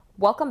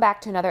Welcome back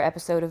to another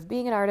episode of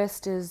Being an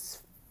Artist is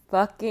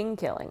Fucking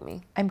Killing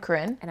Me. I'm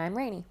Corinne. And I'm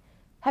Rainey.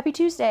 Happy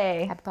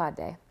Tuesday. Happy Pod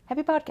Day.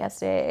 Happy podcast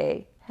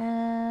day.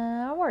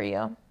 How are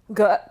you?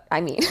 Good.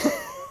 It's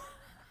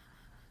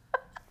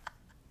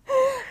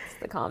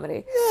the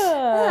comedy.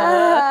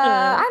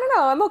 I don't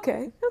know. I'm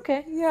okay.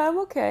 Okay. Yeah, I'm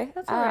okay.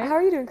 That's all right. How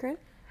are you doing, Corinne?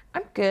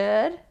 I'm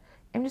good.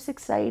 I'm just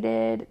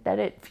excited that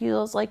it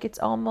feels like it's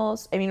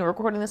almost, we're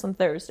recording this on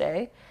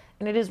Thursday,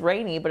 and it is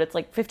rainy, but it's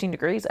like 15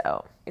 degrees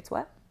out. It's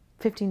what?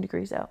 15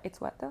 degrees out. It's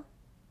what, though?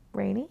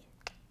 Rainy?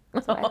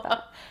 That's what I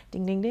thought.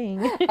 Ding, ding, ding.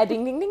 A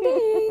ding, ding, ding,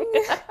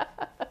 ding.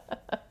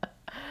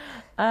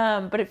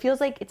 But it feels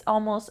like it's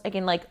almost,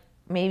 again, like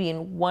maybe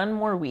in one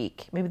more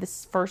week, maybe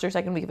this first or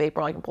second week of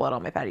April, I can pull out all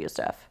my patio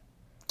stuff.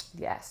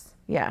 Yes.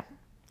 Yeah.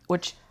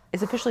 Which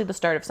is officially the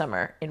start of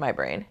summer in my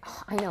brain.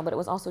 I know, but it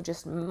was also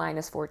just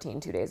minus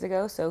 14 2 days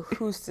ago, so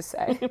who's to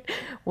say?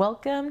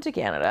 Welcome to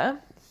Canada.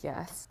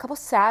 Yes. A couple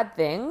sad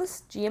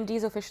things. GMD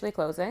is officially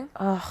closing.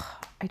 Ugh,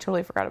 I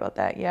totally forgot about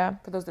that. Yeah.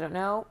 For those that don't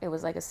know, it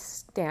was like a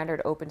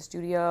standard open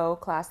studio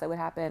class that would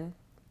happen.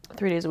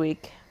 3 days a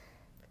week.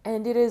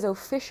 And it is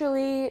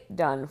officially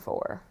done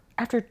for.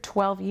 After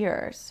 12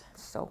 years.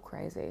 So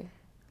crazy.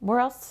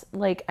 Where else,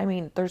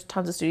 there's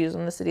tons of studios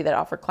in the city that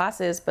offer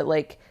classes, but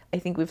I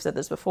think we've said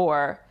this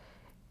before,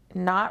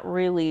 not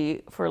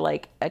really for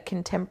a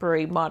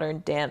contemporary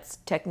modern dance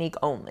technique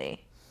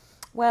only.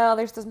 Well,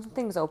 there's some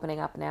things opening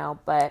up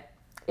now, but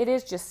it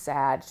is just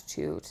sad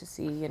to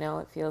see,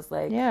 it feels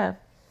like Yeah.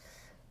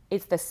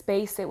 it's the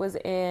space it was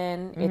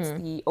in, it's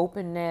the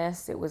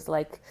openness, it was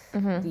the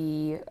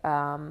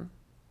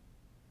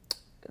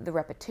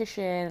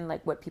repetition,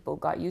 like what people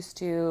got used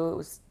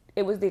to.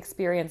 It was the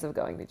experience of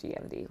going to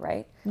GMD,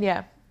 right?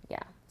 Yeah.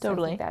 Yeah. So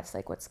Totally. I think that's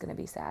what's going to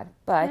be sad.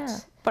 But Yeah.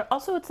 But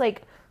also it's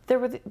there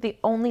were the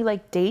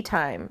only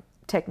daytime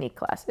technique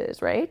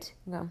classes, right?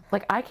 No.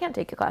 I can't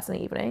take a class in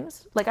the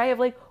evenings. I have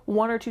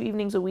 1 or 2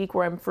 evenings a week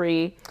where I'm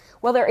free.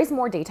 Well, there is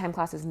more daytime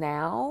classes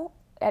now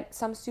at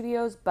some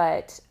studios,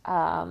 but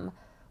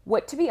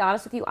what, to be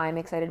honest with you, I'm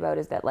excited about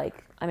is that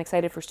I'm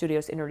excited for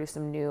studios to introduce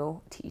some new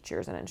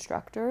teachers and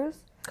instructors.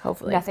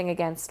 Hopefully. Nothing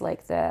against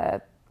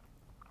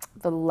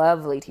the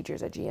lovely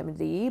teachers at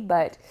GMD,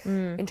 but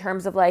in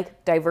terms of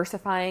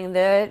diversifying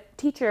the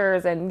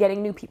teachers and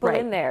getting new people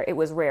in there, it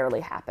was rarely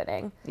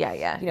happening.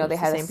 Yeah. They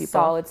had a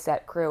solid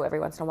set crew. Every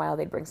once in a while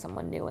they'd bring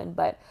someone new in,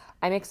 but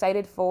I'm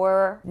excited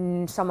for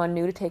someone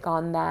new to take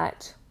on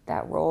that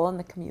role in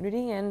the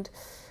community. And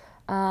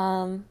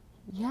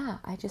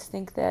I just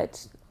think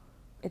that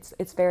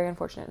it's very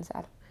unfortunate and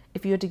sad.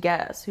 If you had to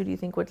guess, who do you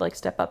think would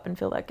step up and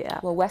fill that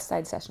gap? Well, West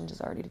Side Sessions is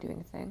already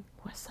doing a thing.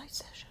 West Side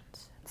Sessions.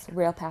 It's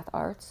Rail Path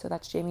Arts, so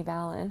that's Jamie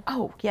Vallon.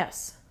 Oh,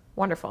 yes.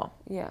 Wonderful.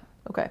 Yeah.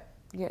 Okay.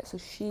 Yeah, so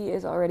she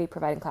is already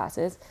providing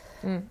classes.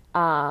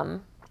 And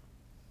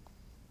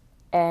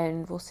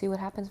we'll see what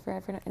happens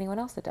for anyone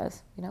else that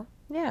does,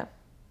 Yeah.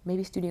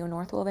 Maybe Studio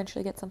North will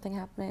eventually get something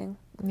happening.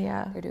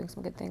 Yeah. They're doing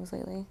some good things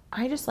lately.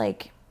 I just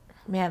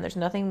there's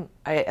nothing,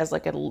 as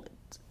a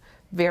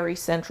very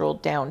central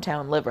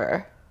downtown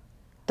liver,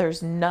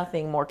 there's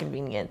nothing more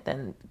convenient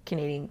than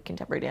Canadian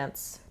Contemporary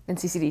Dance. And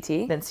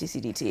CCDT? Than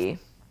CCDT.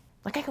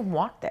 I can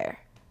walk there.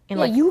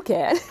 Yeah, you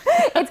can.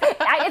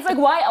 It's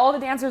why all the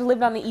dancers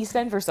lived on the East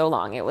End for so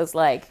long. It was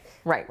Right.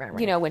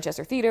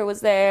 Winchester Theatre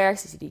was there,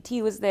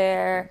 CCDT was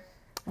there.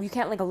 You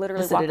can't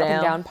literally walk up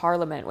and down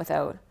Parliament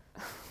without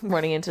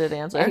running into a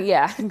dancer.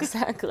 Yeah,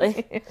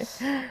 exactly.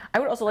 I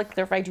would also like to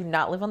clarify, I do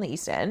not live on the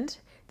East End.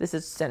 This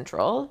is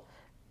Central.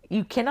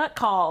 You cannot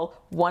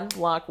call one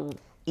block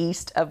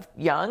east of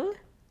Yonge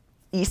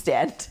East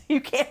End.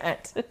 You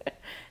can't.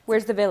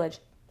 Where's the Village?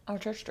 Oh,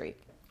 Church Street.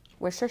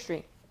 Where's Church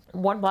Street?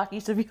 1 block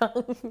east of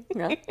Yonge.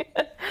 Yeah.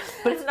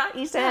 But it's not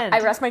East End. I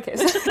rest my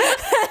case.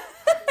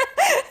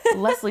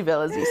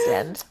 Leslieville is East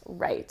End.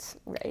 Right.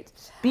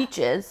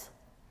 Beaches.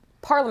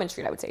 Parliament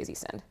Street, I would say, is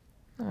East End.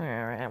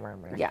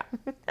 Yeah.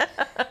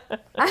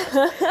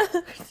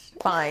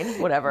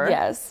 Fine, whatever.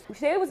 Yes.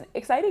 Today was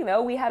exciting,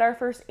 though. We had our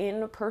first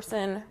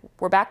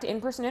we're back to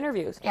in-person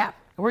interviews. Yeah.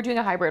 We're doing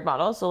a hybrid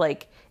model. So,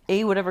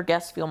 A, whatever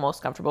guests feel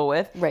most comfortable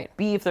with. Right.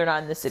 B, if they're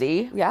not in the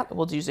city,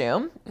 we'll do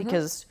Zoom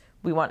because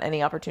we want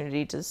any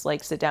opportunity to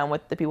sit down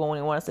with the people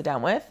we want to sit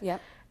down with.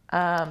 Yep.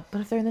 But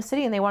if they're in the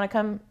city and they want to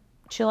come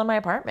chill in my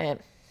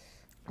apartment,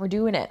 we're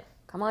doing it.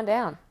 Come on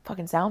down.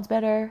 Fucking sounds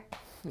better.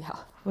 Yeah.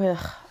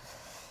 Ugh.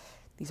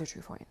 These are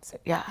true points.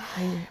 Yeah.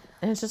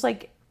 And it's just I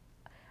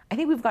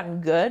think we've gotten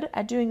good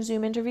at doing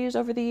Zoom interviews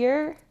over the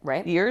years.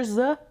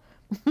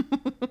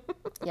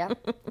 Yeah.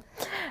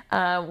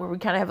 Where we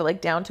kind of have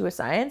it down to a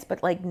science,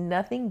 but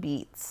nothing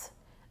beats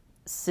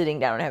sitting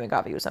down and having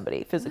coffee with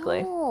somebody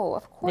physically. No,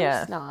 of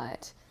course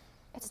not.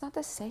 It's not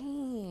the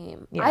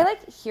same. Yeah. I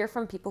hear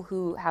from people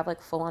who have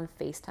full-on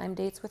FaceTime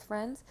dates with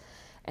friends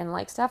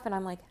and stuff, and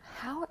I'm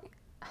how?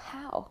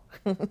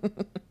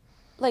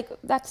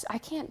 I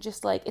can't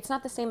just it's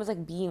not the same as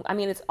being,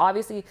 it's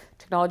obviously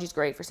technology's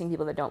great for seeing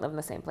people that don't live in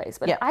the same place,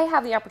 but if I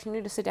have the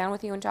opportunity to sit down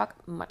with you and talk,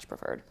 much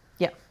preferred.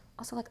 Yeah.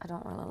 Also, I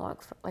don't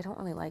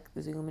really like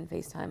Zoom and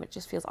FaceTime. It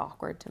just feels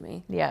awkward to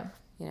me. Yeah.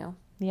 you know.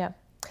 Yeah.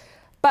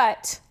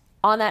 But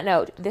on that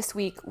note, this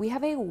week we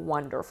have a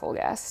wonderful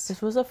guest.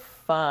 This was a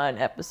fun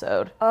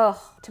episode.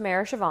 Oh,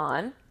 Tamara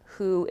Siobhan,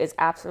 who is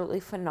absolutely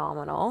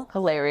phenomenal.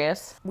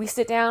 Hilarious. We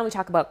sit down, we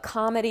talk about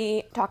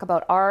comedy, talk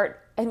about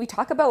art, and we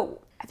talk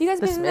about, have you guys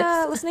been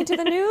Smiths. listening to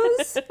the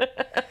news?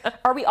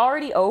 Are we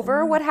already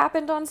over what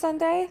happened on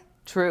Sunday?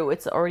 True. We're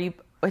already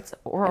At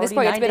this 9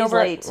 point, it's been days over.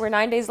 late. We're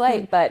 9 days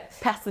late, but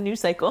Past the news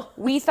cycle.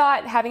 we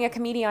thought having a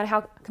comedian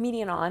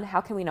on,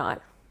 how can we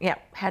not? Yeah.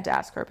 Had to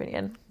ask her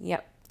opinion.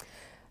 Yep.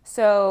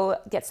 So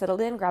get settled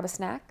in, grab a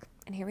snack,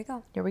 and here we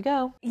go. Here we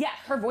go. Yeah,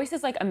 her voice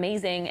is like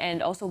amazing,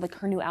 and also like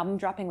her new album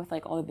dropping with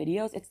like all the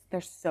videos. They're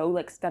so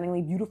like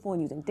stunningly beautiful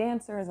and using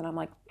dancers, and I'm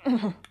like,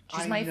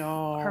 She's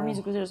her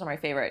music videos are my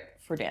favorite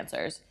for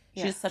dancers.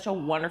 She does such a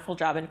wonderful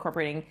job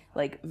incorporating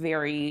like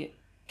very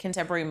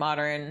contemporary,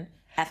 modern,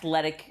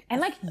 athletic. and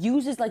like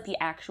uses like the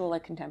actual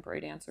like contemporary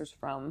dancers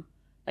from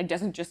like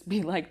doesn't just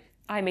be like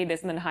I made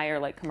this and then hire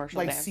like commercial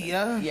Like dancers.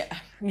 Sia? Yeah.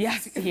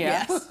 Yes,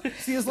 yeah. Yes.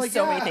 Sia's like,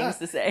 So yeah. many things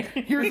to say.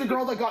 Here's the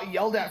girl that got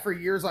yelled at for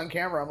years on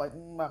camera. I'm like, I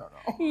don't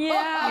know.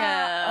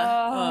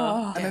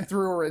 Yeah. And then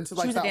threw her into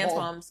like She was a that dance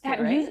whole... mom's kid,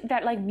 That right?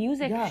 that like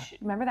music. Yeah.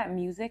 Remember that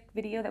music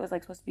video that was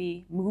like supposed to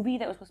be movie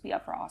that was supposed to be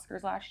up for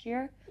Oscars last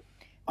year?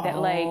 That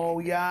Oh,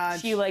 like yeah.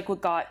 she like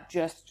got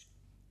just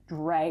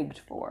dragged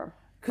for.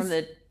 From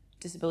the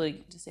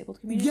disabled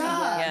community?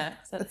 Yeah.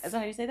 Yeah. Is that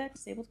how you say that?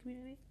 Disabled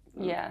community?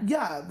 Yeah.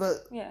 Yeah,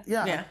 but... Yeah.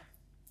 Yeah.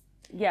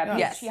 Yeah, because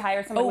Yes. she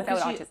hired someone without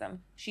 'cause autism.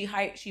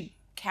 She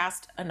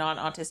cast a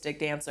non-autistic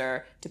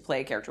dancer to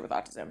play a character with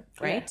autism,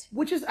 right?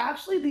 Which is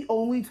actually the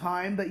only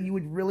time that you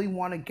would really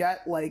want to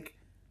get, like,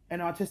 an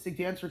autistic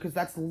dancer, because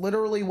that's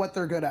literally what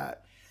they're good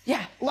at.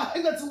 Yeah.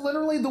 Like, that's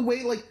literally the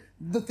way, like,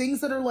 the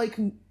things that are, like,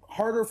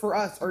 harder for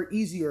us are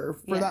easier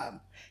for them.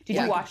 Did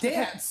Like, you watch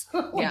dance?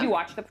 Did you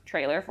watch the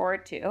trailer for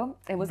it too?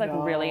 It was like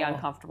really No.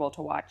 uncomfortable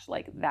to watch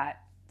like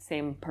that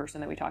same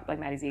person that we talked, like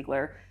Maddie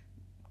Ziegler,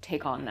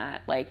 take on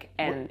that. Like,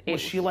 and Was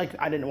she like,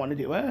 I didn't want to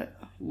do it?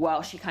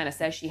 well, she kind of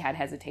says she had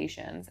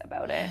hesitations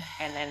about it,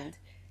 and then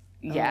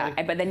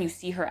yeah, but then you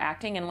see her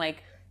acting and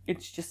like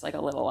it's just like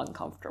a little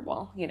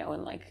uncomfortable, you know,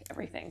 and like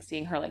everything,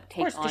 seeing her like Of take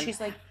course, on. because she's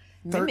like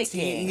 13.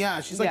 mimicking. Yeah,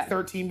 she's like Yeah.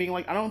 13 being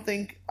like, I don't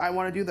think I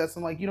want to do this.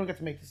 I'm like, you don't get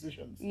to make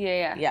decisions.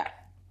 yeah. Yeah.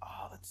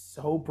 Oh, that's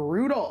so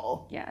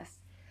brutal. Yes.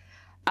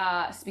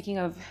 Speaking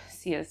of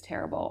Sia's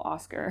terrible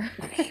Oscar.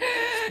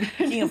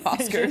 Speaking of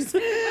Oscars.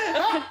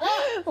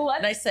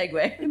 Let's Nice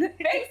segue.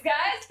 Thanks,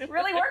 guys.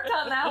 Really worked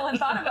on that one.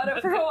 Thought about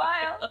it for a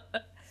while.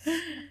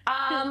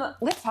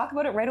 Let's talk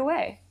about it right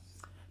away.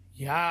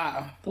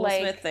 Yeah. Will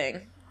Like- Smith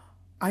thing.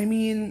 I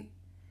mean,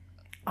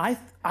 I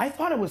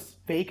thought it was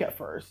fake at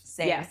first.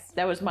 Same. Yes.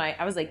 That was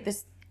I was like,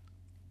 this,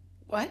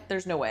 what?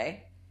 There's no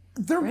way.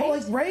 They're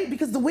like, right?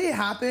 Because the way it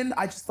happened,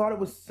 I just thought it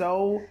was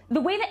so...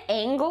 The way the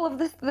angle of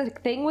the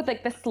thing with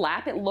like the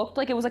slap, it looked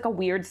like it was like a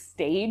weird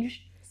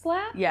stage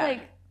slap. Yeah.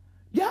 Like,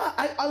 Yeah,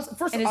 I was...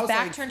 First, And I his was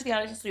back like, turned to the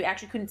audience so you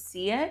actually couldn't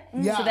see it.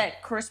 Yeah. So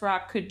that Chris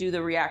Rock could do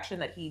the reaction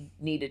that he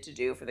needed to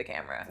do for the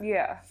camera.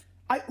 yeah.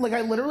 I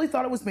literally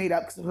thought it was made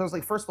up because I was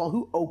like, first of all,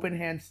 who open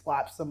hand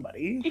slaps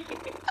somebody?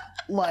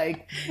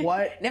 Like,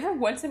 what? Never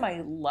once in my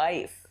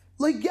life.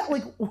 Like, yeah,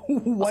 like,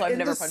 what I've in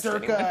never the punched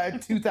circa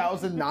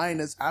 2009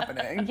 is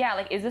happening? Yeah,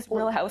 like, is this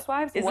Real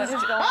Housewives? Is What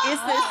this, is going is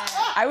this,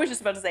 I was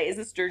just about to say, is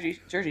this Jersey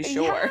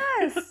Shore?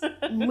 Yes.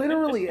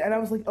 Literally. And I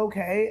was like,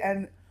 okay.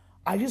 And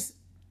I just...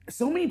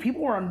 So many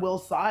people were on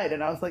Will's side,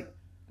 and I was like,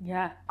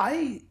 Yeah.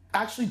 I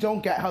actually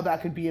don't get how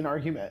that could be an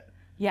argument.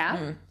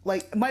 Yeah.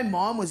 Like, my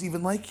mom was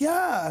even like,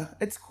 yeah,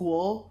 it's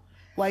cool.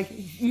 Like,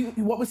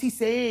 what was he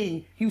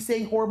saying? He was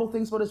saying horrible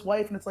things about his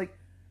wife, and it's like,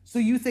 so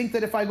you think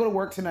that if I go to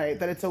work tonight,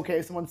 that it's okay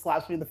if someone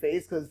slaps me in the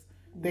face because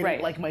they Right.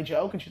 didn't like my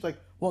joke? And she's like,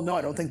 well, no,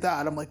 I don't think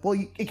that. I'm like, well,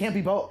 it can't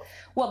be both.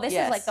 Well, this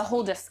Yes. is like the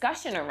whole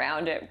discussion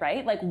around it,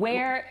 right? Like,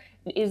 where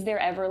is there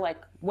ever like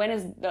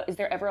is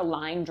there ever a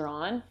line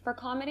drawn for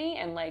comedy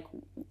and like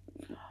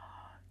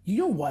You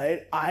know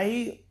what?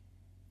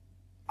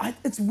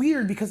 It's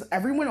weird because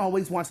everyone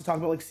always wants to talk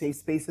about like safe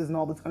spaces and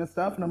all this kind of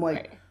stuff, and I'm like,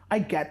 Right. I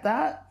get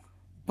that,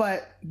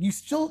 but you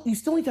still need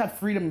to have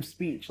freedom of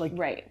speech. Like,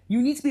 Right.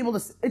 you need to be able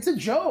to. It's a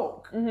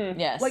joke.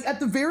 Yes. Like at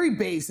the very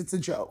base, it's a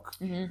joke.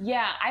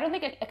 Yeah, I don't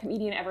think a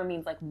comedian ever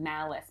means like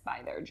malice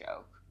by their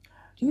joke.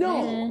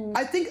 No,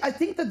 I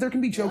think that there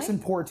can be jokes in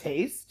poor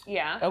taste.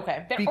 Yeah.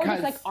 Okay. Or Because-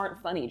 just like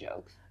aren't funny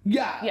jokes.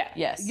 Yeah. Yeah.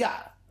 Yes. Yeah.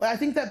 I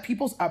think that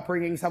people's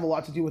upbringings have a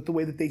lot to do with the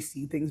way that they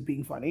see things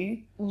being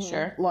funny.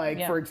 Sure. Like,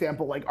 Yeah. for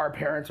example, like our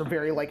parents are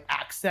very like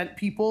accent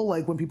people.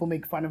 Like when people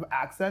make fun of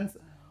accents,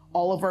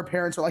 all of our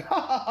parents are like,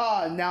 ha ha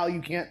ha, now you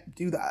can't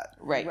do that.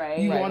 Right. Right.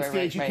 You go Right, on right,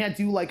 stage, right, you can't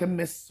do like a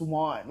Miss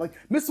Swan. Like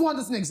Miss Swan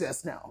doesn't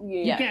exist now.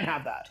 Yeah. You can't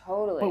have that.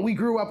 Totally. But we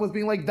grew up with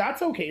being like,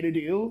 that's okay to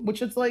do,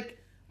 which it's like,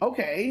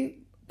 okay.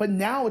 But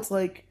now it's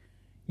like,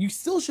 you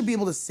still should be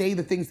able to say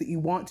the things that you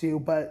want to,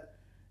 but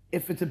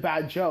if it's a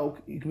bad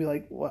joke, you can be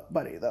like, what,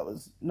 buddy, that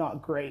was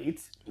not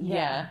great.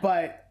 Yeah.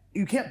 But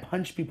you can't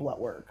punch people at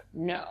work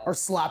No. or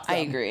slap them. I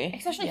agree.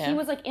 Especially Yeah. he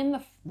was like in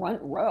the front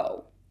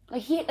row.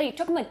 Like it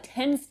took him like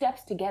 10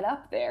 steps to get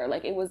up there.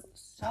 Like it was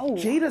so.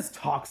 Jada's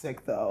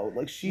toxic though.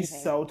 Like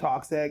she's so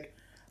toxic.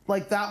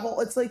 Like that whole.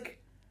 It's like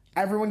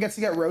everyone gets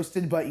to get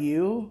roasted but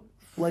you.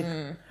 Like,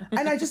 and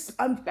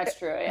That's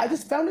true. Yeah. I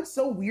just found it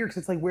so weird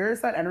because it's like, where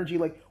is that energy?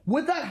 Like,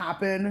 would that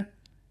happen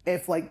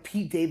if like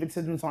Pete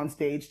Davidson was on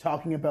stage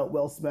talking about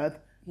Will Smith?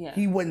 Yeah.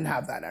 He wouldn't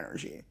have that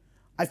energy.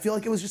 I feel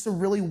like it was just a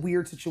really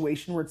weird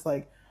situation where it's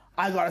like,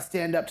 I gotta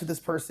stand up to this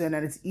person,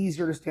 and it's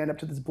easier to stand up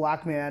to this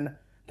black man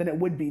than it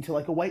would be to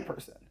like a white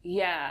person.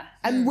 Yeah.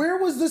 And where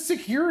was the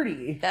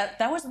security? That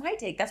was my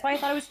take. That's why I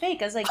thought it was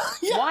fake. I was like,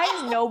 why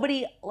is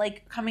nobody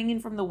like coming in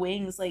from the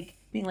wings, like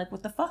being like,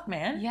 what the fuck,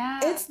 man? Yeah.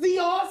 It's the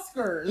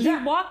Oscars. He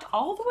walked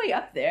all the way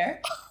up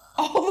there,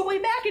 all the way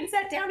back, and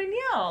sat down and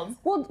yelled.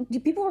 Well,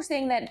 people were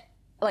saying that,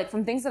 like,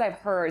 from things that I've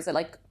heard, is that,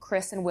 like,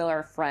 Chris and Will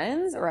are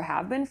friends or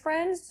have been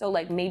friends. So,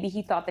 like, maybe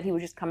he thought that he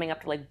was just coming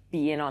up to, like,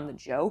 be in on the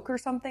joke or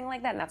something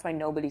like that. And that's why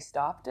nobody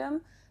stopped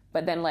him.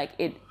 But then, like,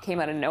 it came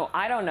out of no,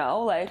 I don't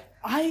know. Like,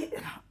 I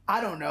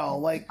don't know.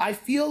 Like, I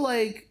feel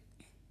like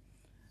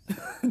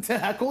to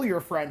heckle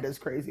your friend is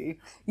crazy.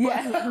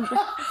 yeah.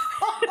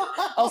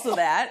 Also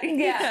that.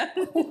 Yeah.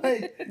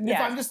 Like, if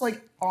I'm just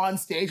like on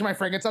stage, my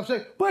friend gets up, she's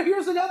like, but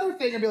here's another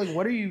thing. I'd be like,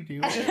 what are you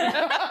doing? Sit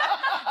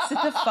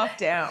the fuck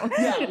down.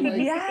 Yeah, like,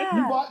 Yeah.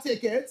 you bought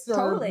tickets or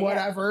Totally,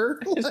 whatever.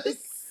 Like,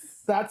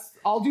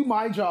 I'll do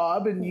my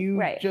job and you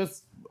Right.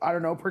 just, I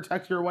don't know,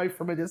 protect your wife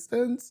from a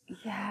distance.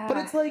 Yeah. But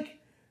it's like,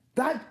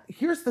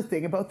 here's the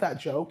thing about that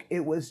joke.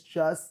 It was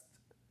just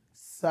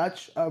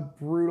such a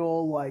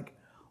brutal, like,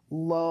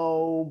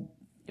 low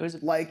effort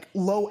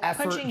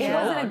Punching joke. it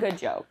down. wasn't a good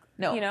joke.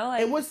 No. You know,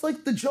 like, It was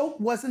like the joke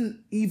wasn't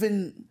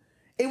even.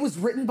 It was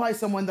written by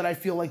someone that I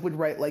feel like would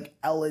write like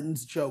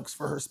Ellen's jokes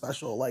for her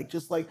special, like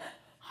just like,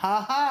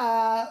 ha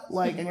ha,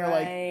 like, and you're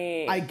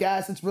Right. like, I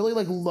guess it's really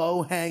like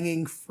low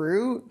hanging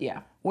fruit.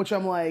 Yeah. Which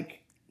I'm like,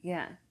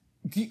 yeah.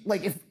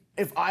 like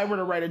if I were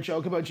to write a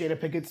joke about Jada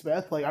Pinkett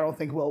Smith, like I don't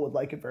think Will would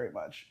like it very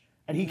much,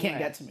 and he can't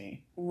get to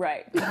me.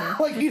 Right.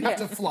 Like he'd have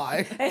to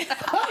fly. He's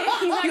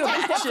not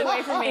 10 steps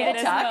away from me at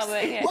this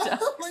moment. Yeah.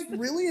 Like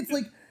really, it's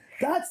like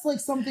that's like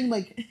something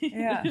like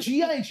Yeah.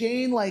 G.I.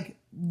 Jane, like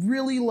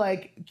really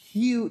like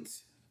cute,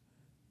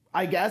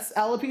 I guess,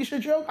 alopecia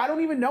joke. I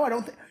don't even know. I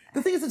don't think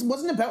the thing is it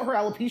wasn't about her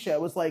alopecia.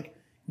 It was like,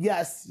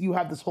 yes, you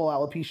have this whole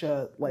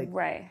alopecia like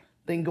Right.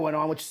 thing going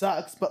on, which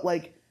sucks, but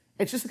like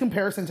it's just a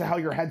comparison to how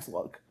your heads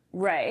look.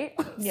 Right.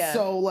 Yeah.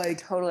 So like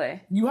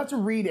Totally. you have to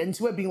read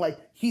into it being like,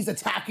 he's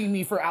attacking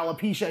me for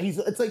alopecia.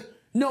 It's like,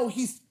 no,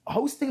 he's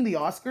hosting the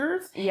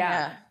Oscars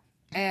Yeah.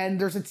 and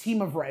there's a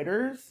team of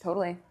writers.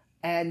 Totally.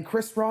 And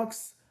Chris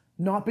Rock's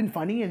not been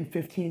funny in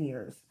 15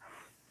 years.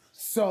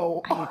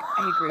 So I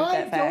agree with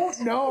that I fact.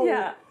 don't know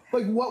Yeah.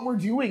 like what we're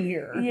doing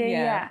here. Yeah.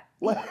 Yeah.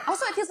 Like,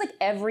 Also, it feels like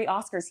every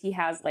Oscars he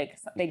has like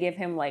they give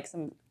him like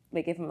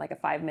a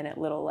 5-minute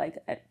little like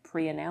a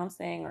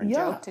pre-announcing or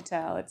Yeah. joke to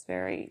tell. It's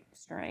very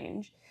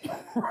strange.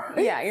 right?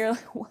 Yeah, you're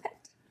like, what?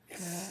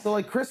 So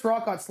like Chris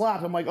Rock got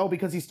slapped. I'm like, oh,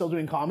 because he's still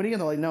doing comedy?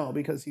 And they're like, no,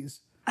 because he's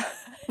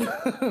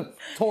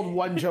told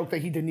one joke that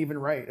he didn't even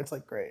write. It's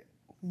like, great.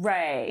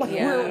 Right. Like,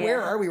 yeah.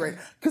 where are we right?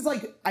 Because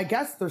like I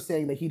guess they're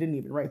saying that he didn't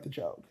even write the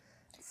joke.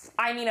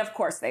 I mean, of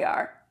course they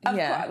are. Of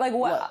Yeah. course. Like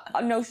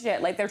what? No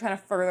shit. Like they're trying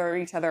to further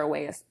each other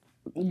away as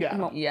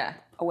Yeah.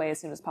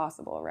 soon as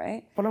possible,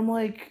 right? But I'm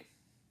like,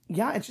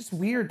 yeah, it's just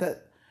weird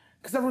that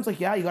because everyone's like,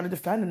 yeah, you got to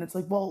defend, and it's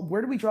like, well,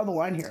 where do we draw the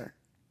line here?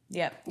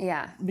 Yeah.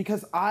 Yeah.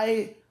 Because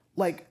I'm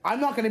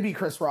not gonna be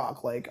Chris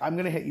Rock. Like I'm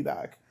gonna hit you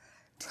back.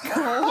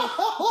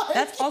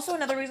 That's also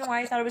another reason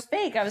why I thought it was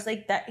fake. I was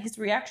like, that his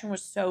reaction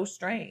was so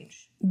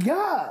strange.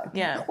 Yeah.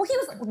 Yeah. Well,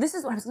 this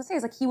is what I was gonna say,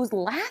 is like he was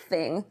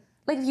laughing.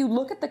 Like if you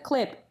look at the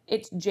clip,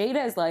 it's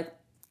Jada is like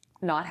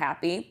not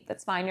happy.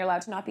 That's fine. You're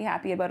allowed to not be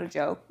happy about a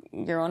joke.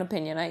 Your own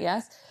opinion, I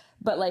guess.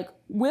 But like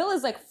Will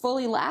is like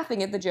fully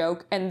laughing at the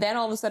joke, and then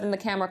all of a sudden the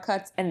camera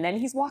cuts, and then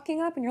he's walking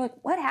up, and you're like,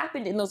 what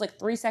happened in those like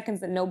 3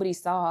 seconds that nobody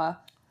saw?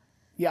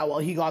 Yeah. Well,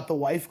 he got the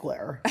wife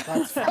glare.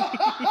 That's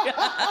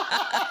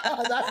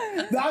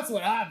that's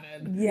what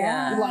happened.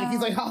 Yeah. Like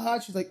he's like, ha ha.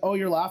 She's like, oh,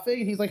 you're laughing,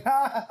 and he's like,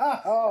 ha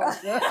ha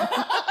ha.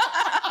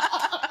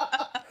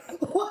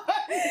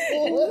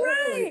 Oh.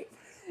 Right.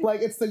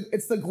 Like it's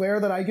the glare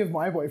that I give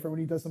my boyfriend when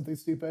he does something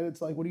stupid.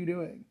 It's like, what are you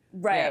doing?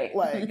 Right.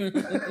 Like, you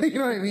know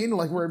what I mean?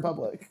 Like we're in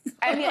public.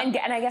 I mean,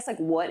 and I guess like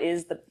what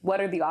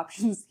are the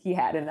options he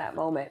had in that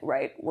moment,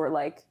 right? Were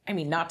like, I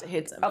mean, not to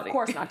hit somebody. of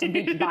course not to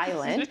be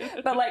violent,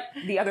 but like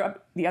the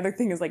other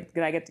thing is like,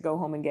 did I get to go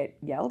home and get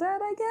yelled at?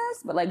 I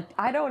guess, but like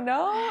I don't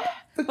know.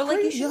 But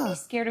like, you shouldn't be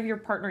scared of your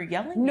partner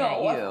yelling No,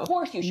 at you. of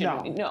course you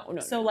shouldn't. No. No.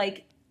 So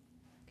like,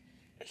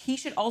 he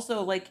should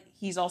also like,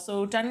 he's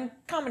also done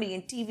comedy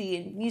and TV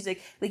and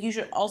music. Like, you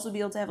should also be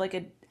able to have like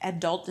an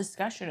adult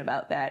discussion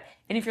about that.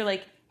 And if you're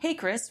like, hey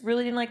Chris,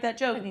 really didn't like that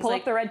joke, and he's pull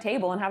like, up the red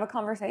table and have a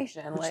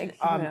conversation. Like,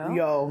 you know.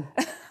 Yo,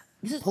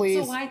 this is please.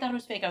 also why I thought it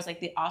was fake. I was like,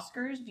 the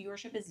Oscars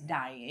viewership is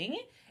dying,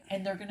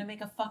 and they're gonna make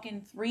they're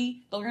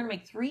gonna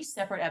make 3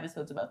 separate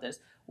episodes about this.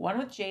 One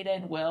with Jada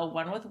and Will,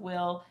 one with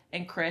Will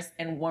and Chris,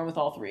 and one with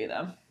all 3 of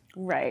them.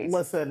 Right.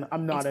 Listen,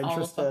 I'm not It's all a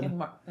interested. fucking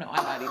no,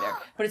 I'm not either.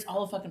 But it's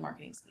all a fucking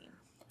marketing scheme.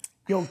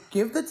 Yo,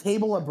 give the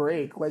table a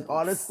break. Like,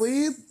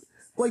 honestly,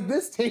 like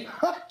this table,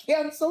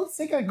 I'm so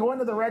sick of going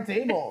to the red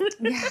table.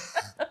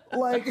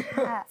 Like,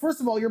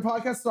 first of all, your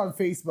podcast is on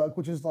Facebook,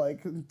 which is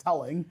like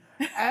telling.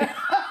 And,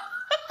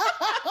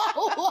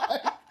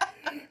 like,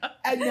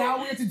 and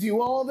now we have to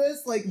do all of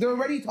this. Like, they're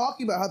already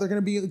talking about how they're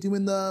going to be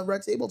doing the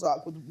red table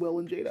talk with Will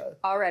and Jada.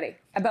 Already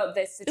about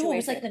this situation. Ooh,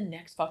 it's like the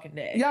next fucking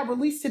day. Yeah,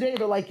 released today.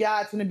 They're like,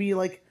 yeah, it's going to be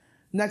like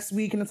next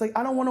week. And it's like,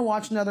 I don't want to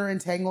watch another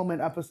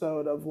entanglement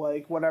episode of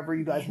like whatever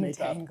you guys make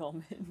up.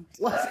 Entanglement.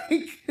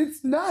 Like,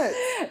 it's nuts.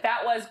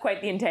 That was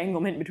quite the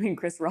entanglement between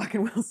Chris Rock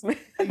and Will Smith.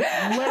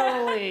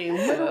 Literally,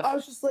 I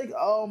was just like,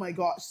 oh my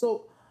gosh.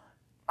 So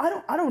I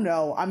don't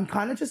know. I'm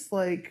kind of just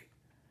like,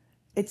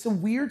 it's a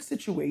weird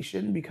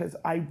situation because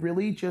I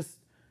really just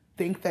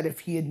think that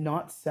if he had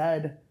not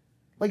said,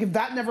 like, if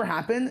that never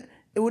happened,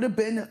 it would have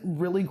been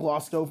really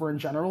glossed over in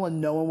general and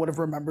no one would have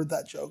remembered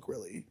that joke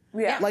really.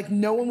 Yeah. Like,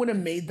 no one would have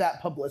made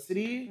that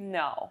publicity.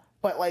 No.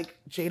 But like,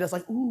 Jada's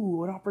like,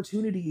 ooh, an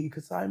opportunity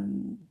because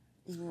I'm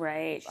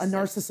Right. a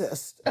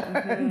narcissist.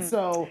 And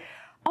so,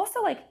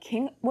 Also, like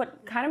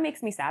what kind of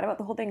makes me sad about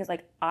the whole thing is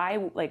like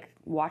I like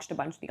watched a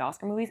bunch of the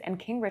Oscar movies, and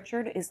King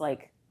Richard is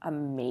like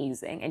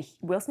amazing, and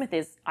Will Smith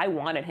is. I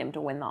wanted him to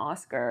win the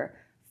Oscar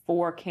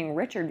for King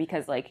Richard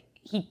because like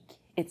he's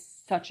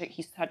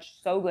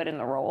so good in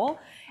the role,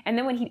 and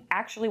then when he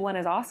actually won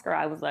his Oscar,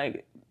 I was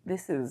like,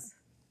 this is.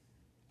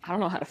 I don't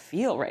know how to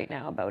feel right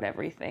now about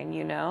everything,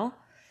 you know?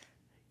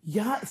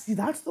 yeah, see,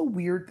 that's the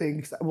weird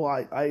thing. Well,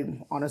 I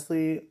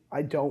honestly,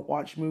 I don't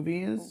watch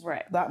movies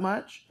Right. that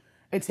much.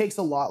 It takes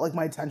a lot. Like,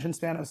 my attention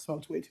span, I've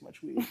smoked way too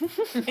much weed.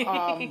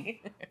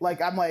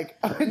 Like, I'm like,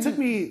 it took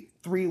me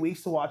 3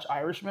 weeks to watch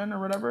Irishman or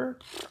whatever.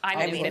 I I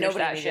didn't mean, finish nobody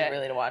that needed shit.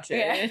 really to watch it.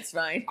 Yeah. It's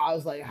fine. I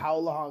was like, how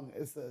long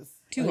is this?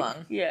 Too Like,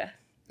 long. Yeah.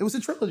 It was a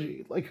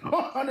trilogy. Like,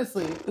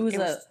 honestly. It was,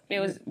 It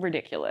was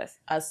ridiculous.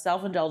 a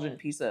self-indulgent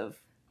piece of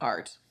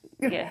art.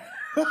 Yeah.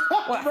 Right?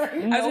 I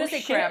was No gonna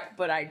say shit. crap,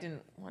 but I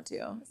didn't want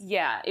to.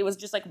 Yeah, it was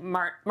just like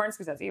Martin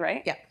Scorsese,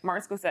 right? Yeah.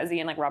 Martin Scorsese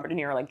and like Robert De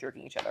Niro like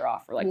jerking each other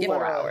off for like 4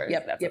 Literally. hours.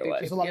 Yep, That's yep, what it was.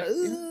 There's a lot Yep. of,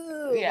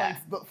 "Ugh," Yeah.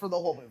 like, but for the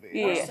whole movie.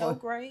 Yeah. I was So like-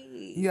 great.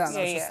 Yeah, and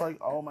I was Yeah, just yeah. like,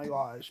 oh my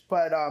gosh.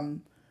 But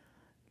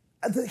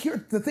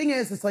the thing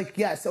is, it's like,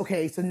 yes,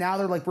 okay, so now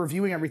they're like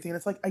reviewing everything. And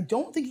it's like, I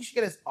don't think he should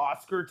get his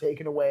Oscar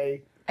taken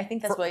away. I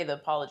think that's why the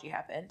apology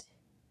happened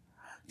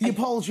The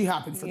apology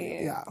happened for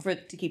me. Yeah. Yeah.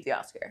 to keep the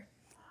Oscar.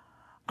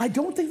 I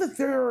don't think that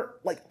they're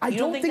like, I You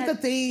don't don't think think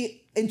that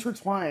they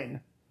intertwine.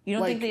 You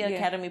don't Like, think the yeah.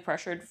 Academy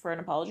pressured for an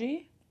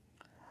apology?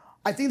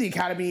 I think the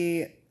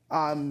Academy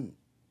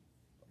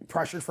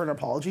pressured for an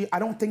apology. I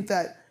don't think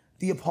that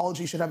the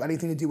apology should have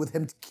anything to do with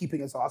him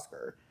keeping his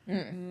Oscar.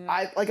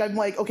 I'm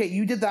like, okay,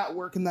 you did that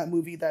work in that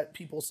movie that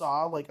people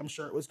saw. Like, I'm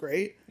sure it was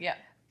great. Yeah.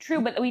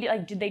 True, but they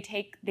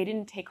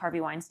didn't take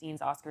Harvey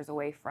Weinstein's Oscars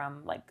away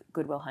from like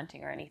Good Will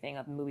Hunting or anything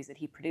of the movies that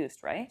he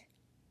produced, right?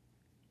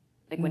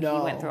 Like when he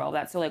No. went through all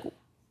that. So like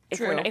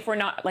True. if we're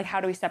not like,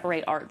 how do we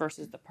separate art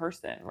versus the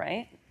person,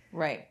 right?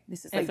 Right.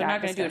 This is And like if they're that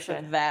not going to do it for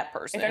discussion. that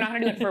person. If they're not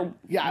going to do it for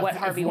Yeah, what if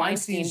Harvey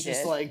Weinstein Weinstein's did,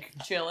 just like,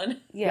 chilling.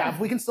 yeah, yeah, if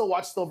we can still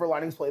watch Silver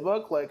Linings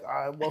Playbook, like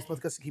Will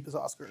Smith gets to keep his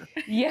Oscar.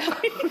 yeah,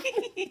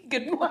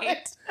 Good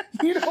point.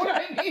 You know what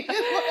I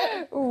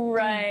mean?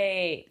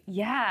 right,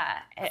 yeah.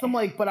 I'm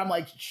like, but I'm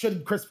like,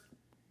 should Chris?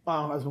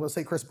 I was going to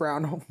say Chris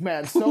Brown. Oh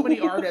man, so many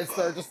artists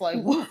that are just like,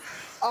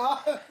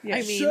 I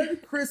mean-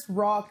 should Chris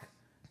Rock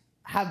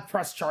have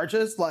pressed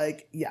charges?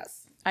 Like,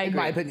 yes, I in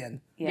my agree.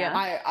 opinion.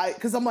 Yeah.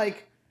 Because I'm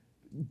like,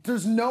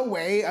 there's no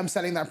way I'm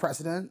setting that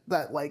precedent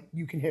that like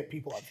you can hit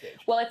people on stage.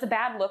 Well, it's a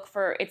bad look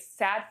it's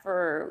sad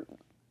for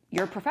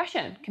your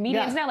profession.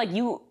 Comedians Yeah. now, like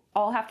you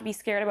all have to be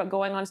scared about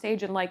going on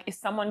stage and like, is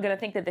someone going to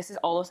think that this is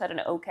all of a sudden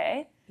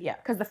okay? Yeah.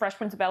 Because the Fresh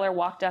Prince of Bel-Air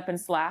walked up and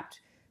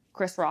slapped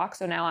Chris Rock,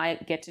 so now I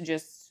get to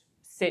just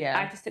sit, Yeah.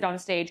 I have to sit on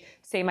stage,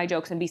 say my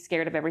jokes, and be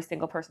scared of every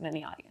single person in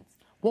the audience.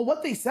 Well,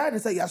 what they said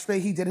is that yesterday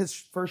he did his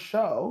first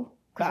show.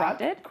 Chris Rock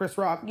did? Chris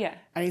Rock. Yeah.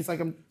 And he's like,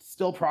 I'm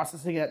still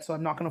processing it, so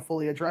I'm not going to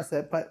fully address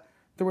it. But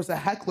there was a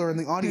heckler in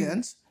the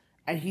audience,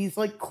 and he's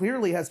like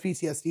clearly has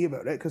PTSD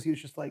about it because he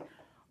was just like,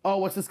 oh,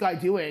 what's this guy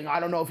doing? I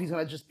don't know if he's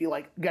going to just be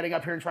like getting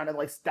up here and trying to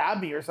like stab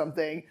me or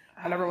something.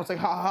 And everyone's like,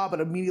 ha ha ha. But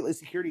immediately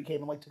security came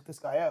and like took this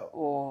guy out.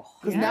 Oh,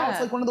 Because now it's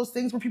Yeah. like one of those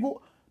things where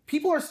people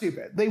are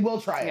stupid. They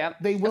will try it. Yep.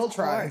 They will Of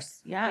try.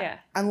 course. Yeah. yeah.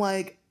 And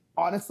like,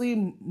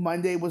 honestly,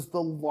 Monday was the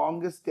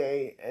longest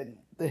day in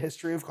the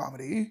history of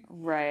comedy.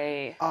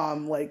 Right.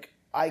 Like,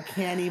 I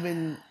can't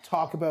even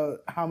talk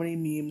about how many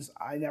memes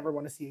I never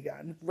want to see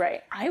again.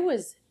 Right. I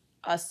was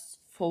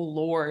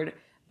floored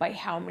by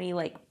how many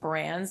like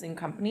brands and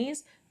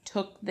companies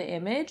took the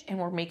image and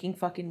were making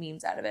fucking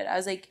memes out of it. I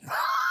was like,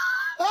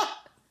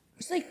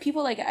 it's like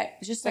people like,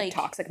 just Like like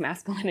toxic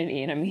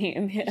masculinity in a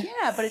meme. Yeah.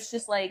 yeah, but it's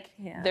just like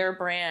Yeah. their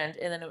brand,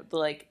 and then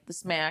like the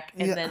smack,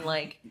 and Yeah. then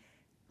like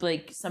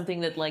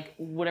something that like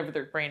whatever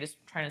their brand is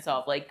trying to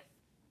solve, like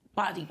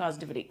body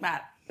positivity.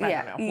 I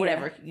Yeah, don't know.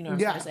 Whatever. You know what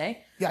I'm trying to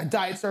say? Yeah,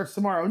 diet starts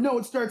tomorrow. No,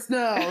 it starts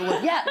now. Or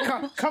like,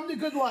 Yeah. come to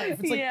good life.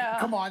 It's like, Yeah.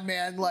 come on,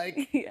 man.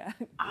 Like, Yeah.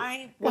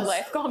 I Good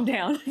life, calm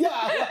down.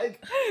 yeah,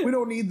 like, we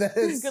don't need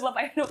this. Good luck.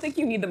 I don't think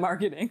you need the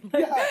marketing.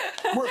 Yeah,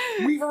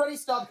 we've already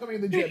stopped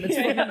coming to the gym.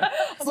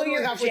 It's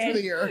literally halfway through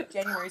the year.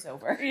 January's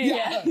over.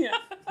 Yeah.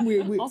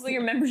 We, Also,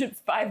 your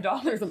membership's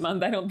 $5 a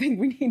month. I don't think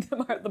we need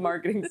the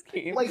marketing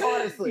scheme. like,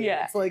 honestly,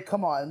 Yeah. it's like,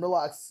 come on,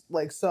 relax.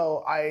 Like,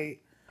 so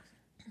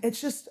it's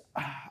just,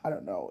 I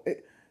don't know.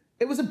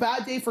 It was a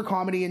bad day for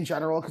comedy in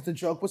general because the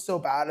joke was so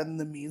bad and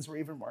the memes were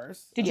even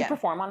worse. Did you Yeah.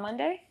 perform on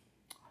Monday?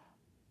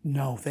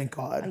 No, thank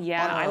God.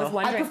 Yeah, I was I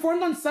wondering.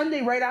 performed on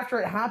Sunday right after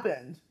it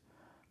happened.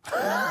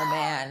 Oh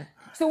man.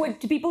 So,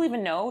 do people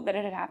even know that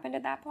it had happened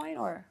at that point,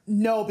 or?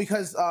 No,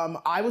 because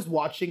I was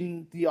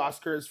watching the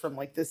Oscars from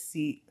like this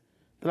seat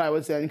that I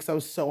was in because I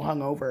was so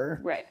hungover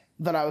Right.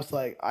 that I was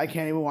like, I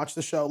can't even watch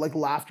the show. Like,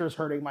 laughter's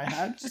hurting my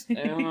head,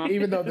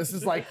 even though this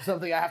is like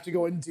something I have to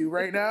go and do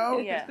right now.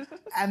 Yeah.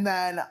 And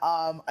then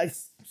I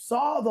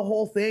saw the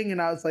whole thing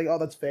and I was like, oh,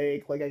 that's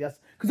fake. Like, I guess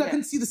because I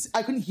couldn't see this,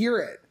 I couldn't hear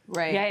it.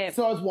 Right. Yeah.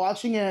 So I was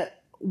watching it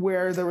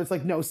where there was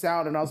like no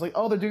sound, and I was like,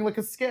 oh, they're doing like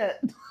a skit.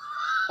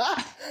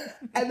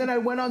 And then I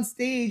went on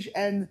stage,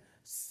 and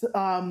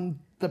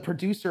the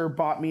producer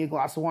bought me a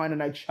glass of wine,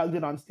 and I chugged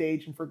it on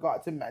stage and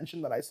forgot to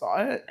mention that I saw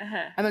it,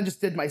 and then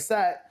just did my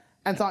set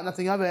and thought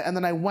nothing of it. And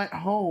then I went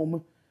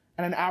home,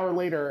 and an hour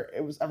later,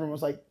 everyone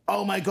was like,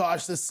 oh my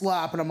gosh, this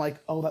slap, and I'm like,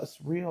 oh, that's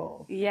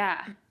real.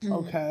 Yeah.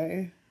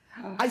 Okay.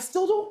 I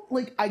still don't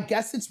like. I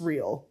guess it's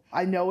real.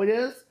 I know it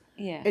is.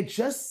 Yeah. It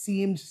just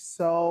seemed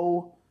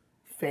so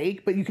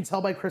fake, but you could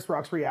tell by Chris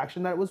Rock's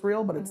reaction that it was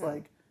real. But it's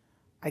like,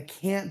 I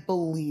can't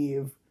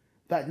believe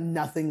that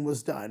nothing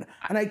was done,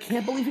 and I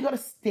can't believe he got a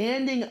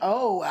standing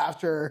O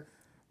after.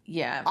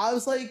 Yeah. I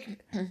was like,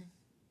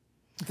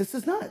 this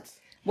is nuts.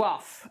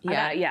 Well,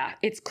 Yeah. yeah,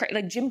 it's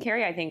like Jim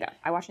Carrey. I think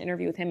I watched an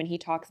interview with him, and he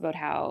talks about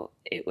how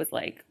it was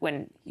like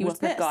when He was Will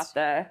Smith got pissed.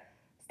 the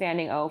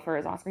standing O for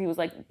his Oscar. He was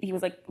like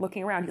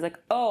looking around. He's like,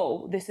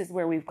 oh, this is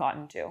where we've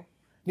gotten to.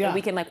 Yeah. So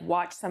we can like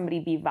watch somebody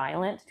be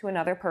violent to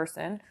another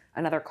person,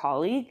 another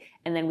colleague,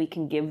 and then we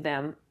can give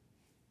them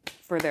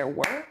for their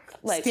work.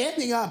 Like,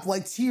 Standing up,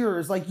 like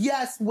tears, like,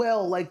 yes,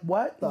 Will, like,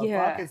 what the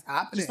Yeah. fuck is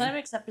happening? Just let him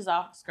accept his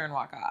Oscar and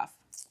walk off.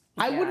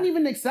 I wouldn't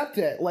even accept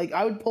it. Like,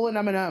 I would pull an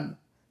Eminem.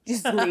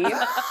 just leave.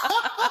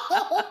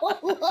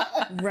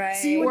 Right.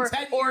 See you Or- in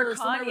 10 or years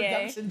for my Kanye.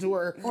 redemption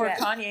tour. Or Yeah.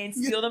 Kanye and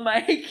steal the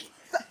mic.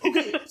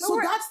 Okay, so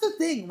that's the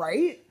thing,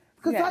 right?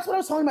 Because Yeah. that's what I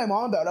was telling my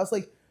mom about. I was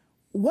like,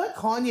 what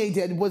Kanye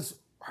did was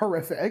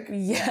horrific,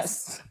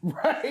 Yes.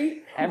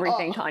 right?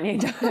 Everything Kanye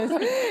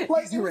does.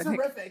 Like, is it was horrific.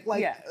 horrific.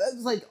 Like, Yeah. it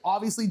was like,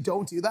 obviously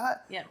don't do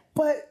that. Yeah.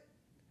 But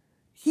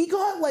he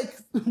got, like,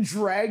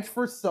 dragged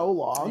for so I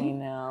long.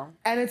 know.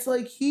 And it's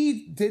like,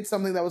 he did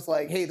something that was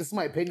like, hey, this is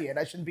my opinion.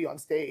 I shouldn't be on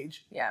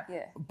stage. Yeah.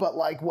 Yeah. But,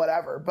 like,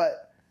 whatever.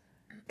 But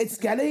it's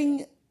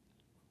getting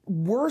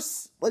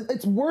worse. Like,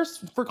 it's worse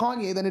for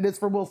Kanye than it is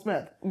for Will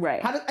Smith.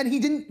 Right. And he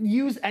didn't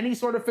use any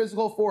sort of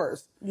physical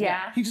force.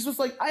 Yeah. He just was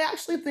like, I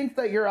actually think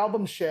that your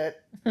album's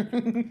shit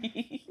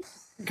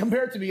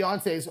compared to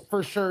Beyonce's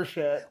for sure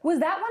shit. Was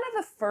that one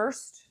of the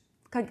first,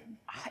 like,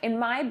 in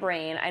my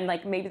brain, and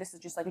like maybe this is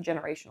just like a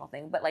generational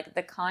thing, but like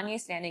the Kanye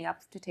standing up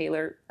to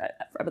Taylor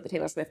about the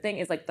Taylor Swift thing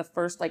is like the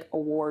first like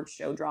award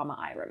show drama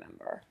I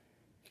remember.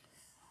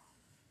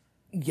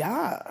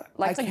 Yeah.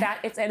 Like, I it's like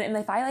can't- that. It's and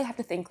if I like have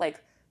to think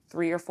like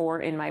 3 or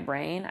 4 in my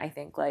brain, I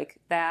think like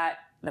that,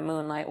 the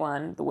Moonlight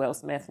one, the Will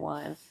Smith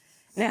one.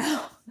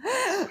 Now,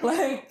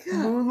 like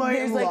Moonlight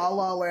there's, and like, La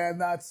La Land,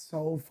 that's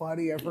so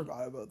funny. I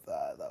forgot about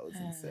that. That was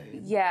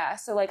insane. yeah.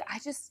 So like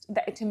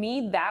to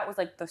me that was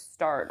like the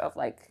start of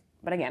like.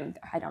 But again,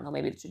 I don't know.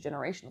 Maybe it's a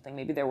generational thing.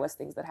 Maybe there was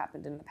things that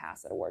happened in the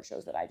past at award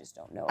shows that I just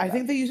don't know. I about.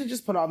 think they used to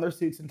just put on their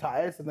suits and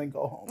ties and then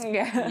go home.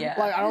 Yeah. Yeah.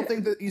 Like, I don't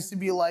think that used to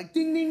be like,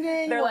 ding, ding,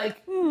 ding. They're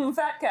like,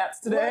 fat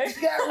cats today. let's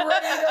get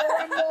ready to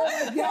rumble.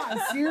 Like,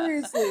 yeah,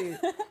 seriously.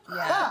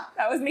 Yeah.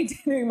 That was me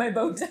doing my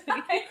bow tie.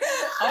 Oh,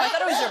 I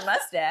thought it was your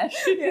mustache.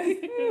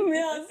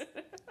 Yes.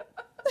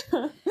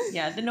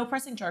 Yeah, the no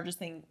pressing charges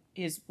thing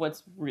is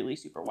what's really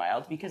super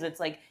wild because it's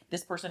like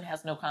this person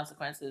has no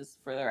consequences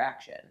for their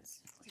actions.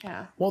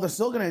 Yeah. Well, they're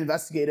still going to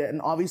investigate it,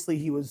 and obviously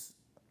he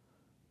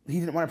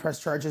didn't want to press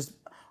charges.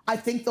 I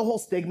think the whole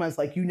stigma is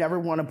like you never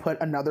want to put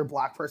another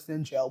black person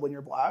in jail when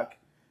you're black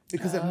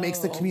because it makes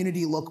the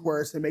community look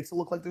worse. It makes it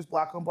look like there's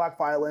black on black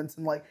violence,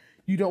 and like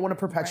you don't want to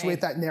perpetuate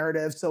Right. that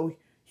narrative. So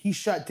he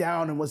shut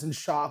down and was in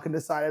shock and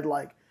decided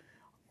like,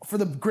 for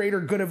the greater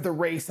good of the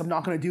race, I'm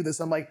not going to do this.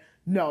 I'm like,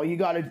 no, you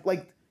got to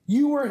like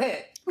you were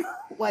hit,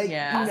 like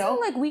Yeah. you know.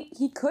 Also, like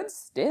he could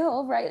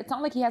still, right? It's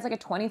not like he has like a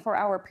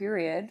 24-hour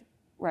period,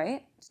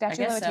 right? Statute of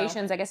guess so.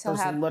 limitations. I guess he'll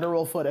There's have.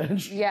 literal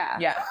footage. Yeah.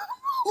 Yeah,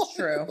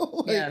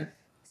 true. Yeah.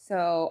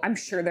 So I'm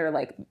sure they're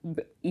like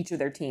each of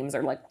their teams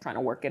are like trying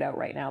to work it out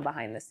right now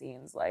behind the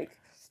scenes. Like,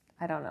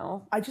 I don't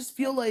know. I just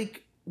feel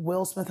like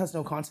Will Smith has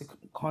no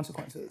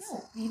consequences.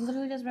 He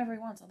literally does whatever he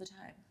wants all the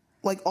time.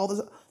 Like all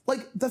this,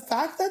 like the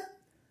fact that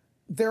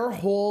their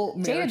whole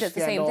marriage Jada does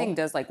the scandal, same thing.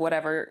 Does like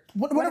whatever.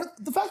 Whatever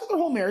the fact that their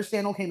whole marriage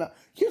scandal came out.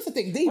 Here's the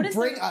thing: they What is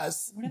bring their-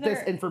 us what are this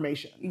their-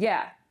 information.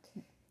 Yeah.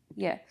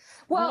 Yeah.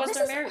 Well, What was this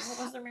their is, marriage? What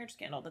was their marriage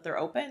scandal? That they're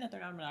open? That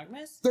they're not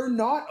monogamous? They're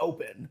not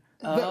open.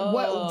 They're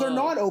Oh.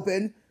 not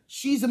open.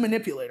 She's a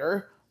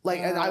manipulator. Like,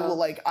 and I will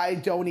like. I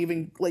don't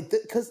even like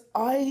because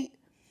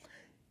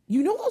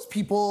you know those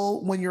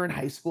people when you're in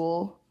high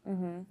school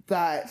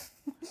that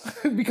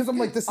because I'm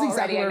like this is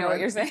exactly already I know what what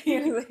you're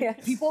saying. Yeah.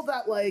 people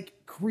that like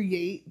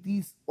create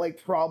these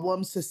like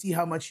problems to see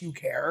how much you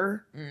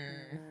care.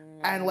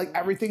 And like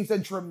everything's a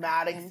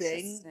dramatic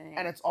thing. Interesting.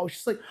 And it's always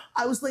just like,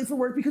 I was late for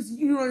work because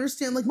you don't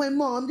understand, like my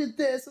mom did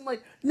this and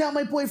like now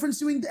my boyfriend's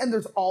doing and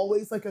there's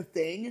always like a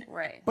thing.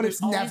 Right. But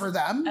it's Always never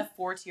them. A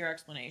 4-tier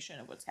explanation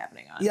of what's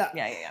happening on. Yeah.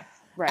 Yeah.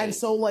 Right. And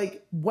so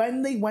like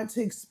when they went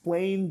to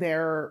explain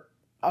their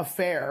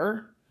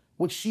affair,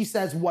 which she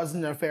says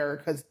wasn't an affair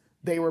because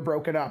they were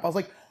broken up. I was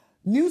like,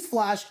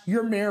 newsflash,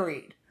 you're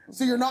married.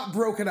 So you're not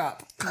broken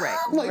up. Right.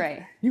 Like,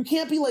 Right. you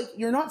can't be like,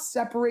 you're not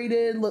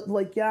separated.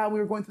 Like, yeah, we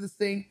were going through this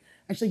thing.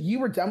 And she's like, you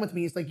were done with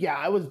me. It's like, yeah,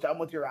 I was done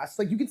with your ass. It's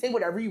like, you can say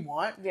whatever you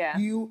want. Yeah.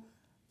 You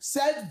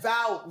said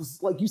vows.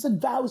 Like, you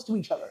said vows to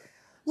each other.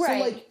 So,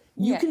 Right. like,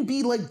 you Yeah. can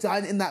be, like,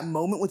 done in that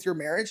moment with your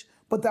marriage,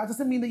 but that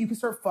doesn't mean that you can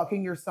start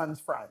fucking your son's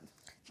friend.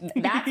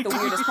 That's the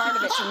weirdest part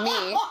of it to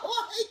me.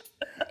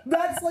 Like,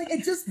 that's, like,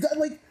 it just,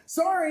 like,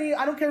 sorry,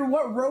 I don't care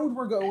what road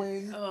we're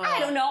going. I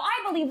don't know.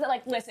 I believe that,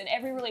 like, listen,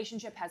 every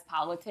relationship has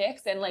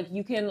politics, and like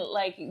you can,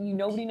 like,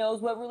 nobody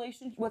knows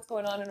what's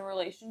going on in a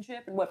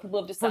relationship and what people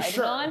have decided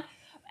sure. on.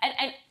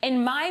 And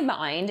in my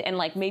mind, and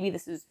like maybe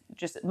this is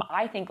just,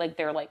 I think like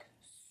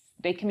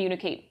they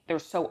communicate. They're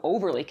so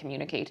overly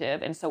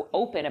communicative and so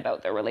open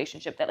about their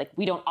relationship that like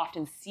we don't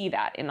often see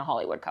that in the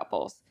Hollywood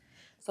couples.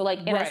 So like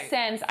in a Right.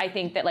 sense, I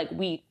think that like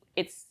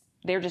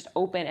they're just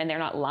open and they're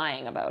not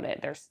lying about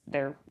it.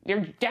 They're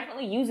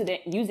definitely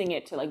using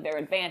it to like their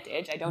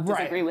advantage. I don't Right.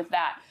 disagree with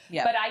that.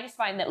 Yeah. But I just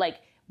find that like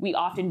we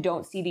often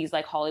don't see these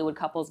like Hollywood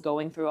couples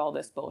going through all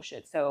this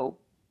bullshit. So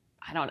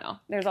I don't know.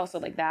 There's also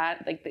like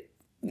that, like the,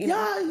 you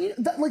know? Yeah,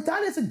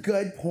 that is a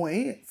good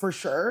point for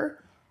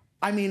sure.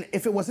 I mean,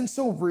 if it wasn't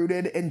so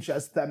rooted in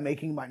just them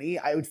making money,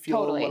 I would feel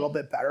Totally. a little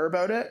bit better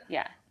about it.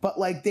 Yeah. But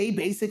like they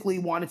basically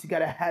wanted to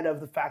get ahead of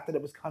the fact that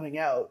it was coming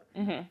out.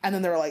 And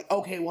then they were like,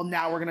 okay, well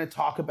now we're gonna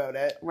talk about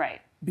it.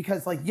 Right.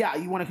 Because like, yeah,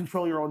 you want to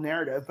control your own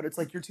narrative, but it's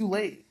like you're too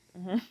late.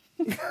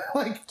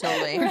 Like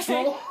Totally.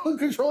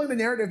 controlling the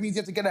narrative means you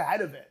have to get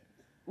ahead of it.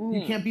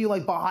 You can't be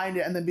like behind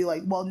it and then be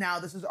like, well, now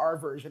this is our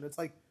version. It's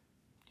like,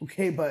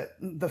 okay, but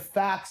the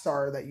facts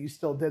are that you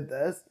still did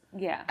this.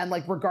 Yeah. And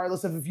like,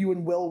 regardless of if you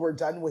and Will were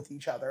done with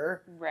each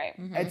other, Right.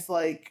 it's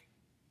like,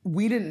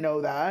 we didn't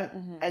know that.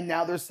 And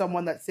now there's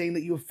someone that's saying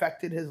that you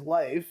affected his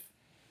life.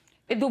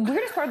 The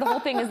weirdest part of the whole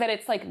thing is that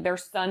it's like their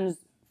son's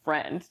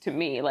friend to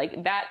me.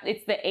 Like that,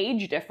 it's the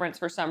age difference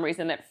for some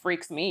reason that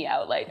freaks me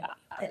out. Like,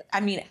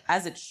 I mean,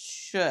 as it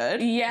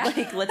should. Yeah.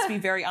 Like, let's be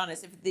very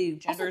honest. If the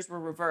genders were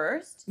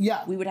reversed,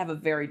 Yeah. we would have a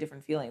very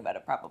different feeling about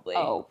it, probably.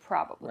 oh,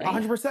 probably.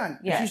 100%.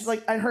 Yes. She's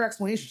like, and her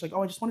explanation, she's like,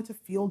 oh, I just wanted to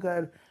feel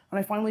good. And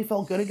I finally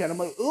felt good again. I'm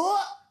like,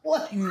 ugh,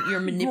 what?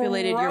 You're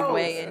manipulated your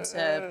way Gross.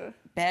 into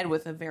bed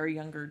with a very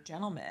younger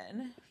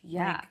gentleman.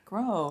 Yeah. Like,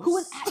 gross. Who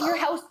was at your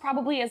house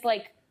probably as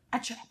like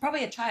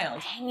probably a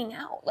child. hanging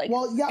out. Like,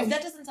 Well, yeah. If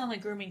that doesn't sound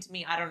like grooming to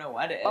me, I don't know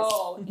what is.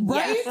 oh,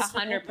 Right? yes,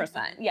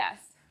 100%. Yes.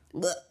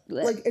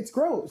 like, it's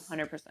gross.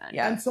 100%.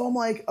 Yeah. And so I'm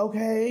like,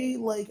 okay,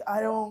 like,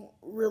 I don't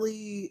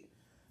really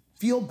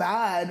feel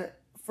bad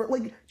for,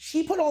 like,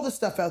 she put all this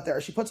stuff out there.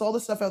 She puts all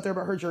this stuff out there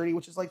about her journey,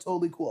 which is, like,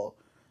 totally cool.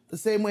 The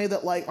same way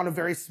that, like, on a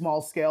very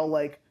small scale,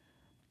 like,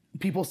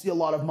 people see a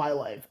lot of my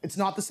life. It's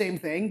not the same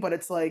thing, but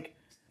it's, like,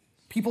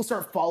 people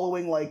start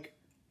following, like,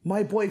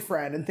 my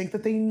boyfriend and think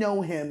that they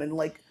know him and,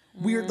 like,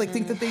 weird, like,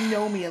 think that they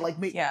know me and, like,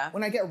 Yeah.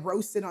 when I get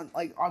roasted on,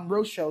 like, on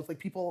roast shows, like,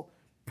 people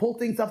pull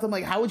things up. I'm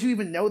like, how would you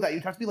even know that?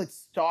 You'd have to be, like,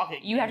 stalking.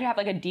 You have to have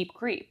like a deep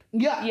creep.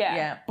 Yeah. Yeah.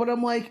 Yeah. But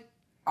I'm like,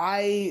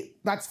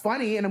 that's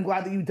funny, and I'm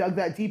glad that you dug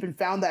that deep and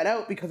found that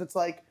out because it's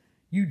like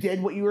you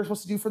did what you were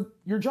supposed to do for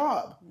your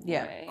job.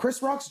 Yeah. Right.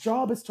 Chris Rock's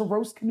job is to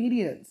roast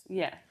comedians.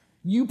 Yeah.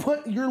 You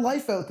put your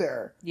life out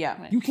there.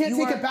 Yeah. You can't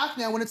take are- it back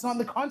now when it's not in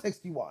the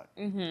context you want.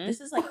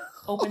 This is like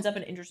opens up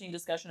an interesting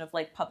discussion of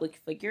like public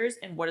figures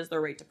and what is their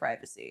right to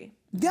privacy.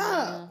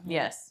 Yeah.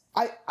 Yes.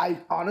 I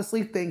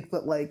honestly think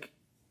that like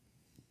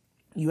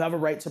you have a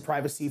right to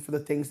privacy for the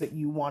things that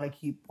you want to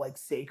keep like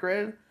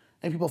sacred,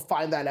 and people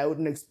find that out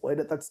and exploit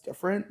it. That's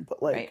different.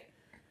 But like Right.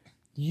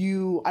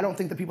 I don't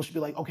think that people should be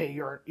like, okay,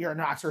 you're an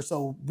actor,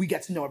 so we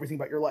get to know everything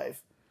about your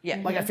life. Yeah.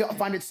 Like I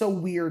find it so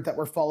weird that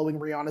we're following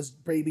Rihanna's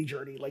baby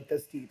journey like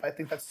this deep. I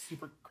think that's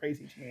super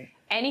crazy to me.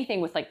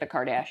 Anything with like the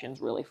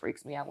Kardashians really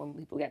freaks me out when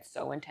people get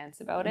so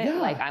intense about it. Yeah.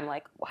 Like I'm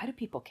like, why do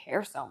people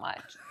care so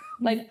much?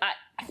 Like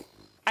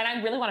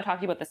I really want to talk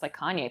to you about this like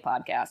Kanye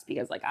podcast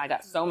because like I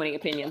got so many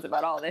opinions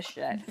about all this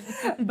shit.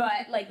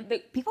 But like the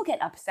people get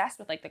obsessed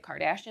with like the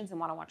Kardashians and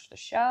want to watch the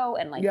show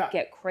and like Yeah.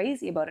 get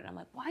crazy about it. And I'm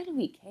like, why do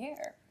we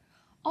care?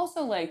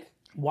 Also like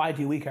Why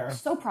do we care?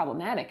 so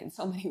problematic in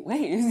so many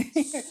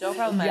ways. So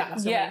problematic. Yeah. in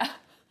so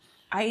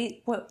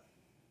many- Yeah.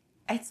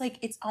 It's like,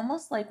 it's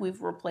almost like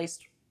we've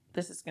replaced,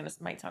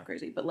 might sound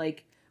crazy, but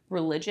like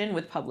religion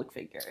with public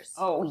figures.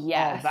 Oh,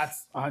 yes. Oh,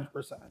 that's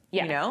 100%.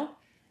 yeah. You know?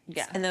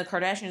 Yeah. And the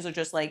Kardashians are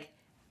just like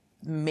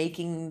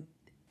making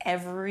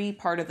every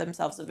part of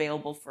themselves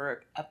available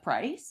for a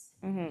price,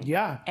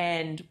 Yeah.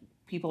 and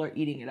people are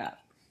eating it up.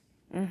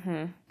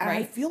 And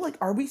I feel like,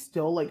 are we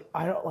still like,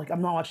 I'm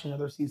not watching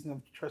another season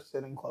of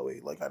Tristan and Chloe.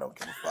 Like, I don't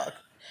give a fuck.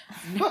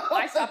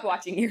 I stopped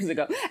watching years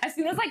ago. As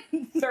soon as like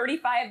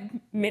 35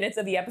 minutes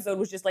of the episode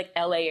was just like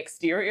LA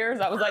exteriors,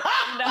 I was like,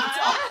 I'm done.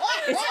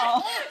 It's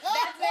all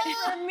that's it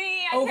for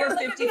me. I Over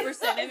can't look at 50%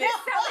 this. of Is it. this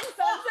Selling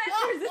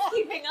Sunset or is this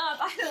Keeping Up?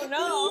 I don't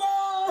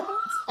know.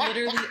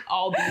 Literally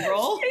all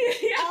B-roll.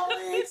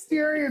 LA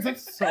Exteriors.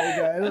 That's so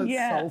good.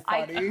 That's so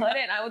I funny.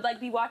 couldn't. I would like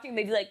be watching.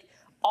 They'd be like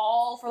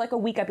all for like a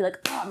week. I'd be like,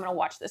 oh, I'm gonna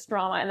watch this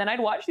drama, and then I'd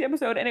watch the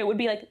episode, and it would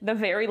be like the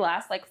very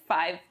last like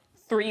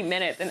 3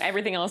 minutes, and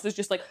everything else is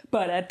just like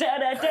da da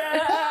da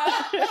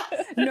da.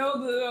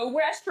 Nobu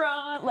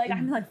restaurant. Like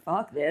I'm like,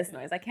 fuck this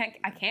noise. I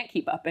can't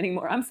keep up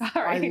anymore. I'm sorry.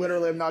 I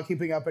literally am not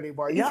keeping up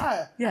anymore.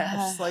 Yeah. Yeah.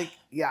 It's just like,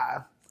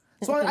 yeah.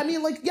 So, I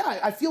mean, like, yeah,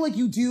 I feel like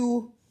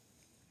you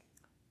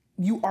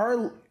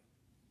are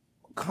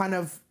kind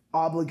of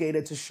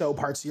obligated to show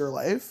parts of your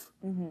life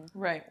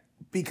Right.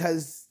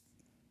 because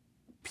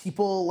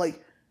people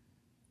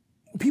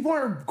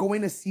are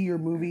going to see your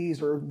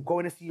movies or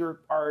going to see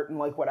your art and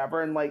like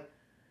whatever. And like,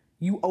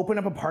 you open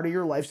up a part of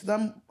your life to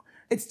them.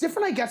 It's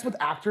different, I guess, with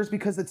actors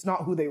because it's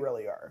not who they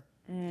really are.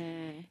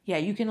 Yeah,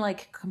 you can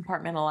like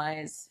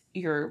compartmentalize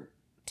your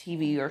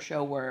TV or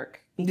show work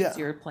because Yeah.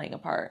 you're playing a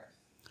part.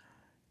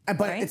 But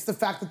Right. it's the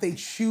fact that they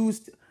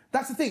choose.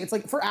 That's the thing. It's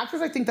like for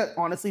actors, I think that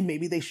honestly,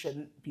 maybe they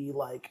shouldn't be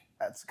like.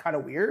 That's kind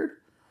of weird.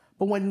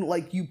 But when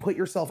like you put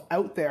yourself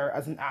out there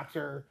as an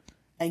actor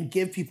and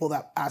give people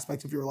that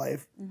aspect of your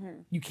life,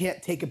 you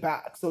can't take it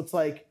back. So it's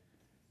like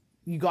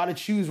you got to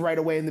choose right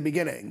away in the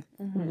beginning.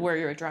 Where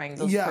you're drawing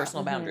those Yeah.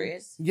 personal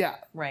boundaries. Yeah,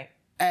 Right.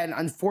 and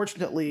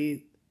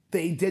unfortunately,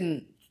 they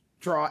didn't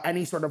draw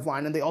any sort of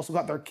line, and they also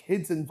got their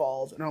kids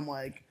involved. And I'm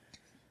like,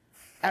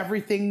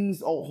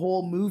 everything's a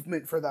whole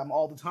movement for them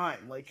all the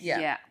time. Like,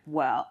 Yeah.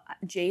 Well,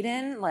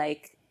 Jaden,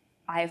 like,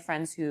 I have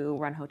friends who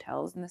run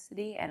hotels in the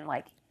city, and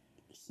like,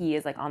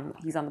 he's on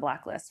the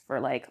blacklist for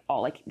like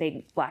all like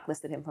they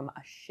blacklisted him from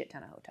a shit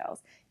ton of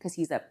hotels because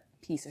he's a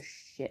piece of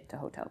shit to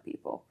hotel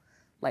people,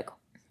 like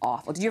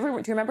awful. Do you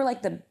remember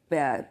like the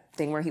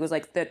thing where he was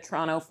like the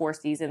Toronto Four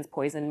Seasons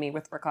poisoned me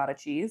with ricotta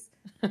cheese?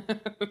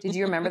 Did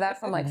you remember that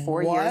from like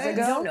 4 years What? ago?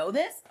 You don't know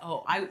this?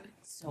 Oh,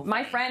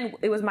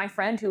 It was my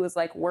friend who was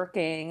like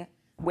working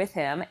with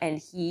him,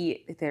 and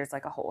there's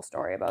like a whole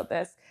story about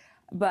this,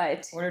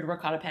 but ordered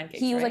ricotta pancakes.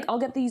 he was right? like, I'll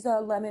get these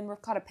lemon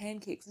ricotta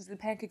pancakes. The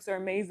pancakes are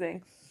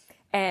amazing.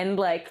 And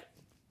like,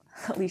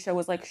 Alicia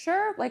was like,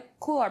 sure, like,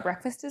 cool, our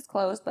breakfast is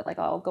closed, but like,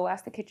 I'll go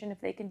ask the kitchen if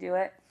they can do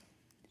it.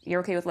 You're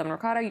okay with lemon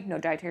ricotta? No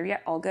dietary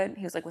yet? All good.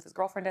 He was like with his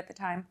girlfriend at the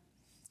time.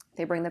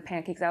 They bring the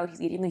pancakes out.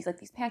 He's eating them. He's like,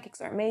 these pancakes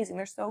are amazing.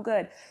 They're so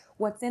good.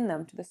 What's in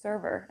them? To the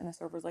server. And the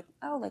server's like,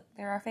 oh, like,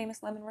 they're our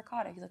famous lemon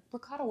ricotta. He's like,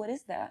 ricotta, what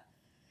is that?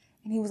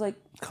 And he was like,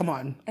 come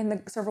on. and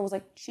the server was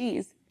like,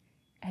 cheese.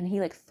 And he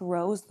like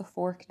throws the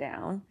fork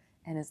down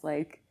and is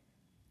like,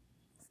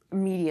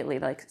 immediately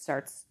like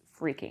starts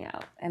freaking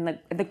out. And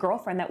the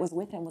girlfriend that was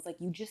with him was like,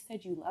 you just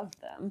said you loved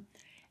them.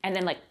 And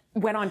then like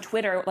went on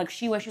Twitter, like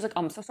she was like,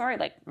 oh, I'm so sorry.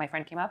 Like my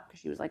friend came up because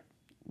she was like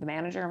the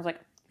manager. I was like,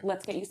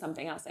 let's get you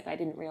something else. Like I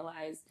didn't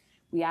realize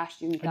we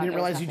asked you. I didn't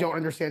realize you don't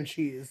understand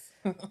cheese.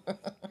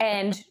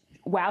 And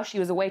while she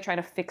was away trying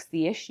to fix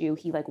the issue,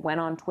 he like went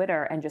on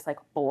Twitter and just like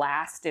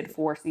blasted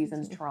Four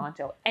Seasons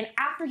Toronto. And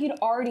after he'd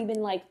already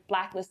been like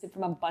blacklisted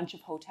from a bunch of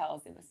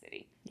hotels in the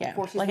city. yeah.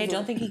 Four Like, Seasons I don't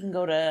was- think he can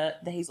go to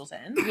the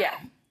Hazelton. Yeah.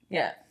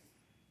 Yeah.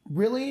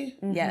 Really?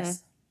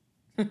 Yes.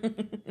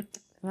 Isn't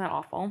that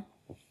awful?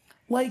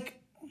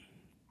 Like,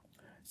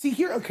 see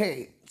here,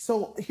 okay,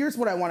 so here's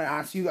what I want to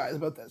ask you guys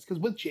about this, because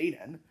with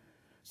Jaden,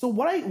 so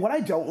what I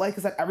don't like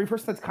is that every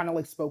person that's kind of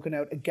like spoken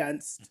out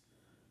against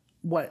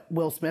what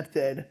Will Smith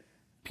did,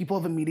 people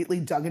have immediately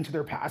dug into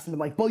their past and been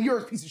like, well, you're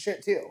a piece of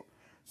shit too.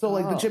 So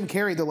like the Jim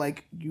Carrey, they're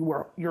like,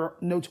 you're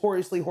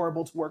notoriously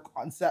horrible to work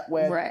on set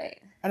with. Right.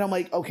 And I'm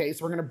like, okay,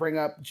 so we're gonna bring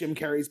up Jim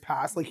Carrey's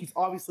past. Like he's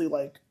obviously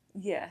like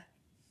Yeah.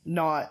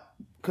 not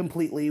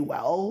completely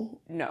well,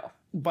 No.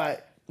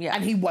 but Yeah.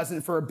 and he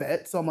wasn't for a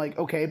bit, so I'm like,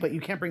 okay, but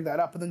you can't bring that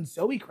up. But then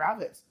Zoe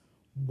Kravitz,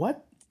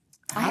 what?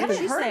 I haven't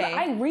she heard of say? it.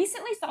 I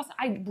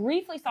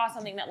briefly saw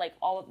something that like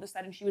all of a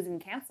sudden she was going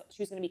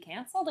to be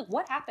canceled. Like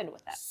what happened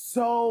with that?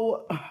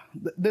 So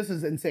this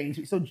is insane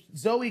too. So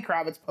Zoe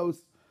Kravitz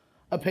posts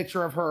a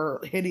picture of her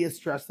hideous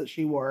dress that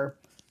she wore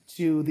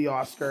to the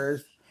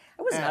Oscars.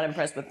 I was not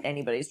impressed with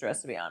anybody's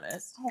dress, to be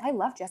honest. Oh, I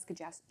love Jessica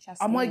Chastain.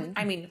 I'm like,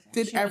 I mean,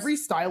 did she was- every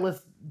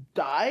stylist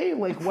die?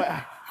 Like what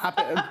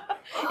happened?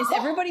 Is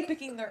everybody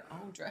picking their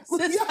own dresses?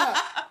 Yeah.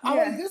 I'm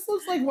like, this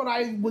looks like what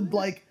I would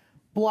like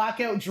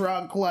blackout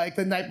drunk like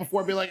the night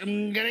before, be like,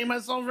 I'm getting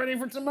myself ready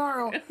for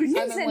tomorrow. Even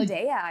And then, like,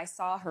 Zendaya, I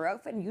saw her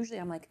outfit, and usually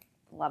I'm like,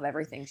 love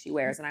everything she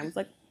wears, and I was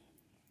like,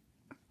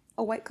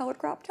 a white colored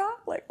crop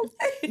top, like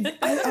okay.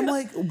 I'm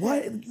like,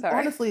 what? Sorry.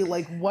 Honestly,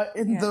 like, what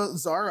in the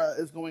Zara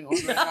is going on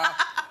right now?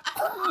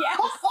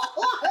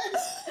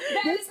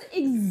 That's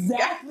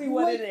exactly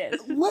what Like, it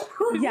is.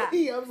 Literally,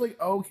 Yeah. I was like,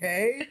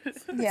 okay.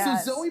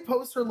 Yes. So Zoe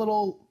posts her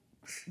little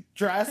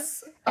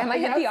dress. Am I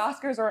at the guess.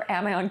 Oscars or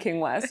am I on King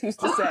West? Used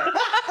to say.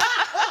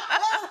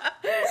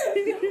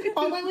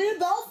 On my way to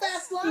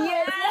Belfast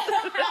Live.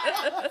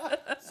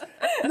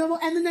 No,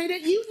 and the night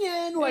at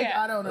Union. Like,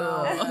 Yeah. I don't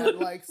know. man,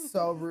 like,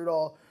 so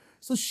brutal.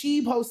 So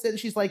she posted,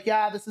 she's like,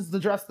 yeah, this is the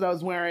dress that I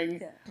was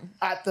wearing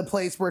at the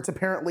place where it's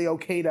apparently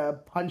okay to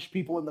punch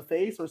people in the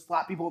face or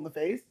slap people in the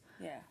face.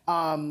 Yeah.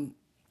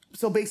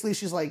 So basically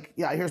she's like,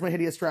 yeah, here's my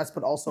hideous dress,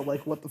 but also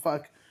like, what the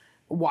fuck?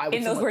 Why would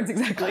In those someone- words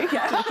exactly.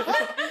 Yeah.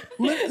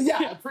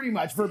 Yeah, pretty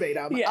much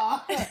verbatim. Yeah.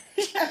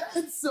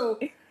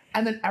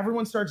 And then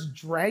everyone starts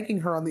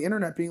dragging her on the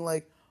internet, being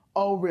like,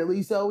 "Oh,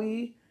 really,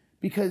 Zoe?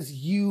 Because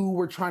you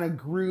were trying to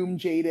groom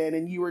Jaden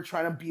and you were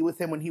trying to be with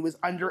him when he was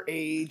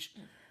underage."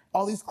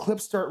 All these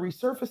clips start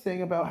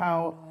resurfacing about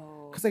how,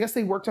 because I guess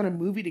they worked on a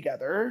movie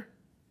together,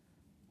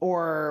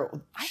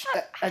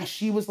 and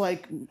she was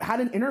like, had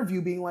an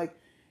interview being like,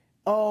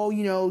 "Oh,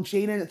 you know,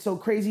 Jaden, it's so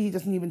crazy. He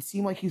doesn't even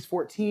seem like he's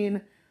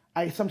 14.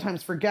 I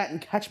sometimes forget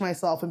and catch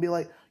myself and be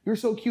like, you're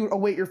so cute. Oh,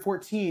 wait, you're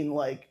 14.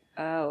 Like,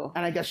 Oh.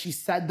 and I guess she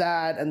said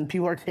that and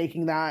people are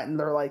taking that and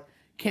they're like,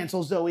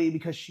 cancel Zoe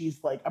because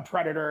she's like a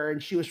predator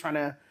and she was trying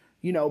to,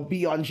 you know,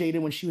 be on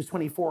Jaden when she was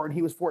 24 and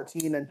he was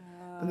 14. And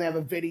then they have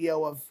a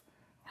video of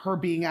her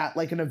being at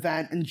like an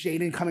event and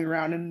Jaden coming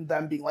around and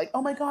them being like,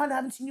 oh my God, I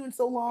haven't seen you in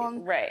so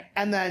long. Right.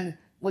 And then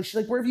like, she's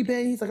like, where have you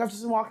been? He's like, I've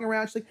just been walking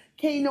around. She's like,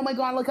 Kane, oh my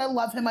God, like I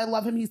love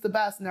him. He's the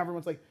best. And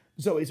everyone's like,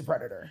 Zoe's a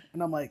predator.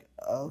 And I'm like,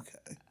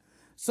 okay.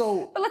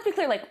 So But let's be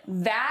clear, like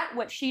that,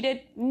 what she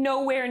did,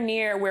 nowhere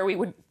near where we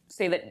would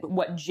say that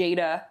what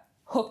Jada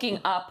hooking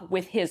up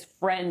with his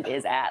friend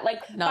is at.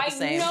 Like, Not by the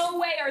same. no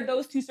way are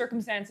those two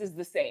circumstances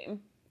the same.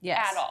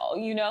 Yes. At all,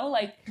 you know?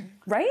 Like,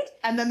 right?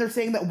 and then they're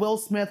saying that Will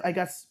Smith, I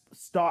guess,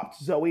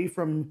 stopped Zoe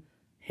from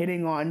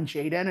hitting on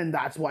Jaden, and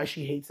that's why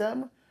she hates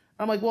him.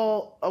 I'm like,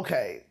 well,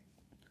 okay.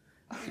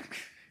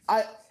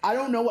 I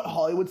don't know what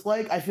Hollywood's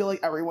like. I feel like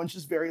everyone's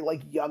just very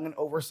like young and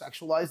over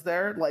sexualized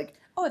there. Like,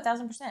 Oh,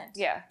 1,000%.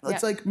 Yeah.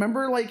 it's like,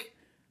 remember like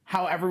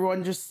how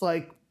everyone just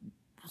like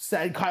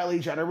said Kylie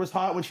Jenner was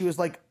hot when she was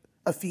like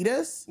a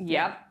fetus?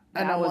 Yep.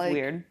 And That I'm was like-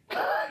 weird.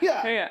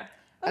 Yeah. Yeah.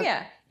 Oh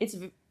yeah,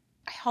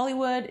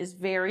 Hollywood is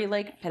very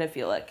like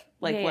pedophilic.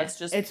 Like Yeah. let's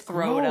just It's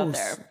throw it out gross,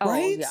 there. Oh,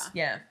 right? yeah.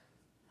 Yeah.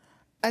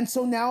 And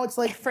so now it's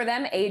like, For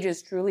them, age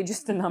is truly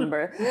just a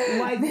number.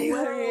 like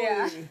literally.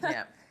 Yeah.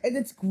 Yeah. And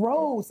it's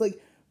gross.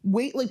 Like,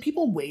 like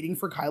people waiting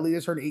for Kylie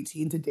to turn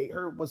 18 to date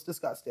her was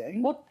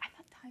disgusting. Well, I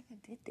thought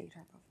Tyga did date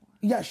her before.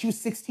 Yeah, she was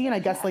 16. I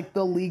guess like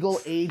the legal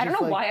age. I don't is,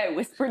 know like, why I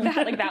whispered that.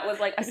 Like that was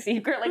like a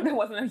secret. Like there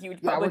wasn't a huge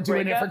Yeah, we're public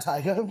doing breakup. it for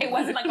Tyga. It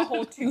wasn't like a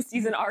whole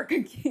 2-season arc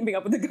of keeping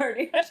up with the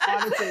Kardashians.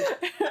 Honestly,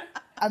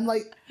 I'm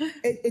like,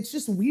 it's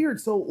just weird.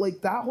 So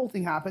like that whole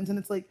thing happens, and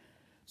it's like,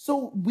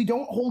 so we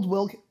don't hold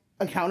Will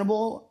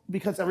accountable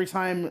because every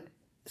time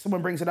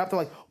someone brings it up, they're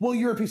like, "Well,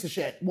 you're a piece of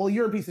shit. Well,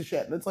 you're a piece of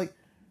shit." And it's like,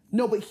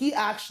 no, but he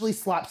actually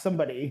slapped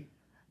somebody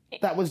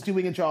that was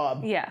doing a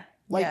job. Yeah.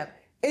 Like Yeah.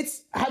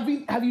 it's have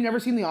you never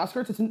seen the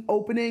Oscars? It's an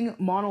opening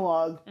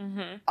monologue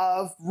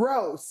of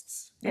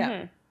roasts.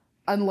 Yeah.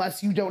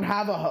 Unless you don't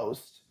have a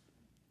host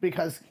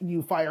because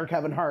you fire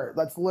Kevin Hart.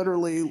 That's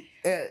literally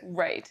it.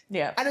 Right.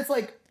 Yeah. And it's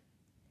like,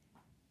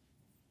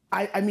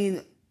 I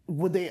mean,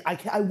 would they?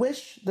 I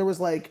wish there was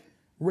like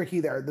Ricky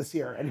there this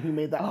year and he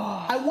made that.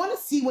 I want to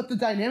see what the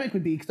dynamic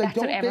would be because I That's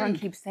don't what everyone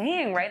think. keeps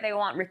saying, right? They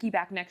want Ricky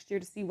back next year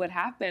to see what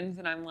happens.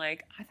 And I'm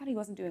like, I thought he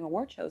wasn't doing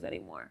award shows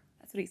anymore.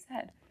 That's what he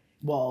said.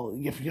 Well,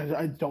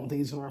 I don't think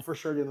he's gonna for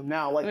sure do them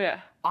now. Like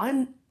Yeah.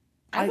 I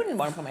wouldn't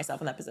want to put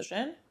myself in that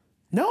position.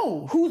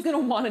 no, Who's going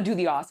to want to do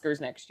the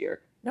Oscars next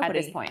year at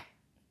this Nobody. point?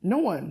 no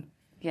one.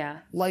 Yeah.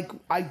 Like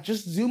I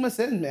just zoom us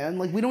in, man.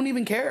 Like we don't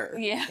even care.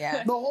 Yeah.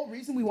 Yeah. The whole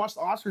reason we watch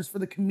the Oscars for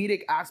the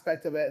comedic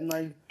aspect of it, and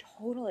like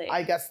Totally.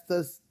 I guess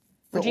the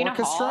Regina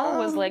orchestra Hall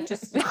was like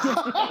just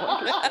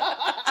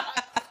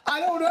I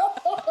don't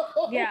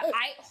know. yeah.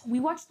 We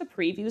watched the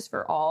previews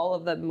for all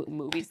of the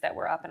movies that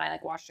were up, and I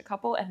like watched a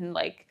couple, and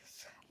like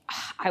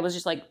I was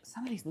just like,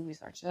 some of these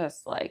movies are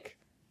just like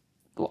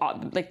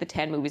the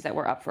 10 movies that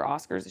were up for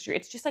Oscars this year.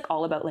 It's just like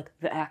all about like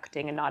the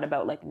acting and not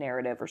about like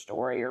narrative or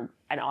story or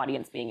an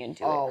audience being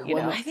into Oh, it. You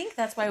when know? I think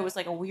that's why it was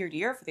like a weird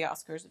year for the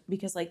Oscars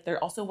because like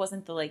there also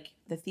wasn't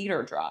the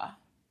theater draw,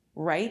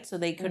 right? So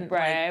they couldn't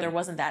Right. like there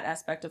wasn't that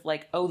aspect of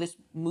like, oh, this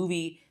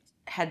movie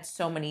had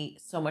so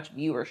much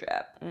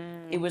viewership.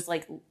 It was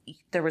like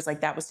there was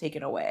like that was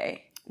taken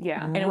away.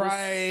 Yeah. And it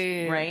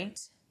Right. was right.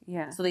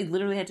 Yeah. So they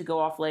literally had to go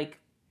off like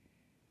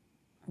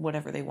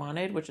whatever they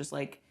wanted, which is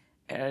like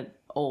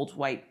old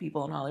white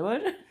people in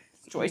Hollywood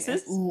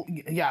choices,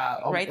 Yeah.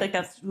 right? okay. Like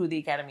that's who the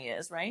Academy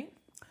is, right?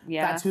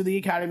 Yeah. That's who the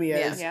Academy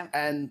is. Yeah.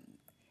 And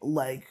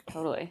Like,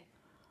 Totally.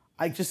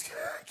 I just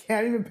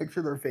can't even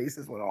picture their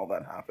faces when all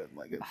that happened.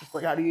 Like, it's just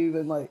like, how do you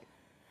even like?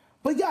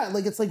 But yeah,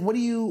 like it's like, what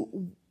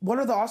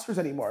are the Oscars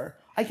anymore?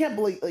 I can't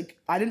believe, like,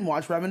 I didn't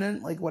watch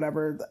Revenant, like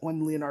whatever,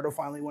 when Leonardo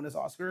finally won his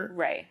Oscar.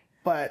 Right.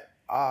 But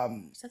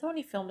Is that the one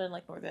he filmed in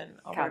like northern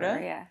Alberta?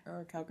 Calgary, yeah.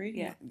 Or Calgary?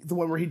 Yeah. the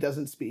one where he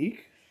doesn't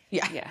speak.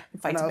 Yeah. Yeah.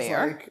 And Fights I was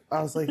bear.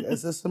 like,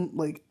 is this some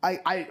like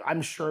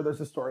I'm sure there's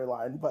a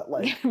storyline, but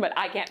like But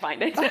I can't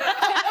find it.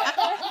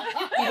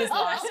 He was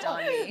lost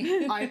on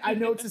me. I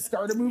know to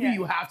start a movie Yeah.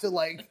 you have to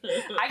like I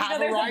just know have a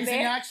there's a rising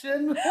bear.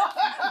 action.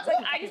 It's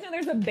like, I just know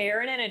there's a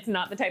bear in it, and it's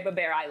not the type of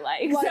bear I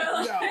like. Like,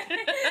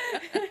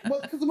 so.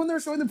 Well, because when they were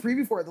showing the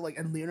preview for it, they're like,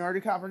 and Leonardo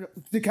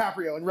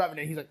DiCaprio in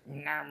Revenant, he's like,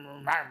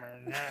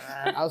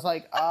 I was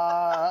like,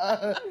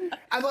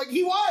 I'm like,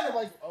 he won. I'm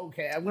like,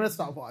 okay, I'm gonna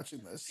stop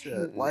watching this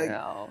shit. Like,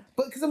 No.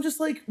 but because I'm just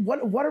like, what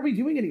are we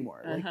doing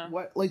anymore?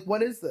 Like,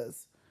 what is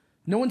this?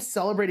 No one's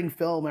celebrating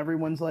film.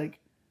 Everyone's like,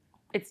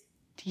 It's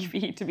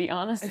TV, to be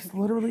honest. it's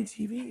literally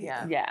TV.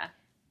 Yeah. Yeah,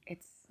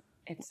 it's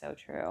so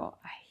true.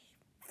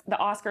 The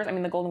Oscars, I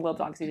mean, the Golden Globes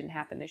obviously didn't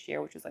happen this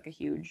year, which was like a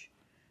huge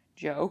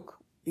joke.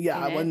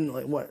 Yeah, In it. when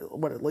like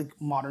what like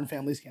Modern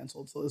Family's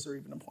canceled, so is there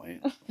even a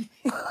point?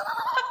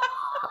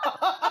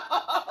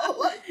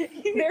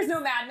 There's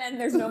no Mad Men,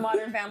 there's no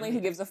Modern Family. Who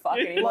gives a fuck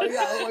anymore? Like,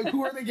 yeah, like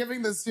who are they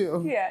giving this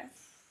to? Yeah,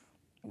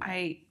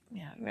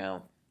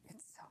 No.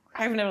 it's so.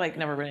 I've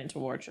never been into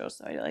award shows,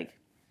 so I like.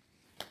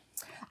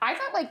 I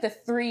thought like the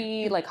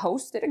three like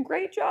hosts did a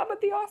great job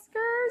at the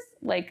Oscars.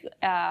 Like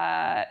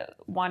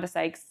Wanda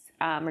Sykes,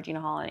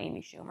 Regina Hall, and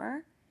Amy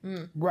Schumer.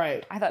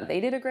 Right. I thought they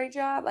did a great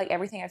job. Like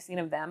everything I've seen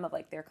of them, of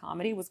like their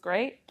comedy was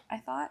great. I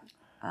thought.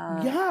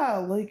 Yeah,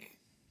 like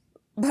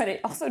But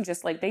it also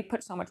just like they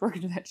put so much work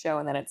into that show,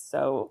 and then it's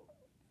so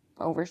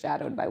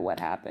overshadowed by what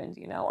happened,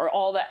 you know, or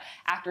all the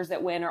actors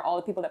that win, or all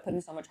the people that put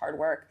in so much hard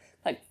work,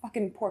 like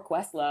fucking poor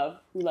Questlove,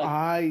 who like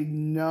I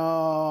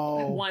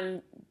know.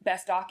 won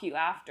Best Docu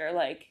after,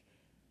 like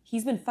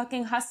he's been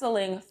fucking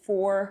hustling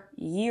for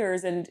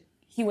years, and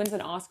he wins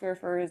an Oscar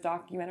for his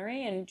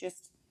documentary, and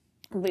just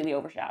completely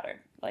overshadowed.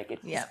 Like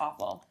it's just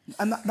awful.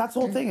 And that's the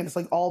whole thing. And it's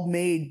like all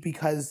made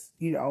because,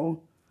 you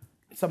know,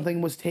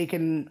 something was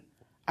taken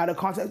out of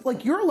context.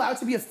 Like you're allowed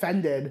to be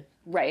offended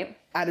Right.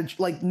 at a,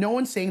 like no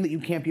one's saying that you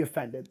can't be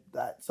offended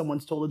that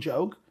someone's told a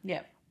joke,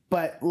 Yeah.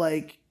 but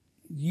like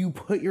you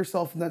put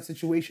yourself in that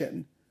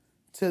situation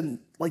to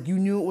like you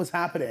knew it was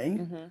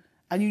happening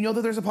and you know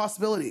that there's a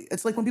possibility.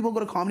 It's like when people go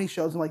to comedy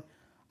shows and like,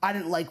 I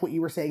didn't like what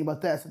you were saying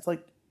about this. It's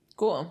like,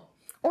 Cool.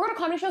 Or go to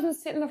comedy shows and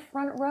sit in the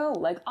front row.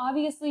 Like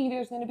obviously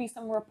there's going to be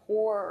some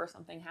rapport or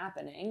something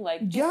happening.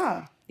 Like just,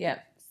 yeah, Yeah.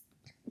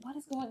 what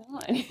is going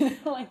on? You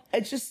know, like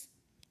it's just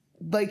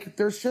like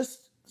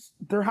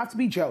there have to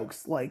be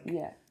jokes. Like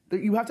yeah.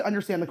 you have to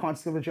understand the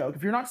context of a joke.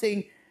 If you're not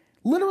saying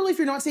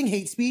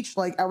hate speech,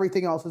 like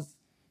everything else is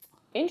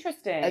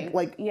Interesting.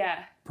 like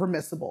yeah.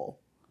 permissible.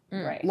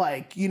 Right.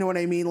 Like, you know what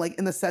I mean? Like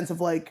in the sense of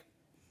like,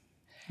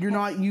 you're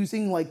not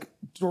using like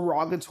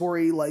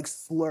derogatory like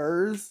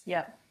slurs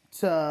Yeah.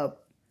 to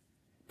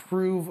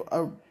prove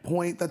a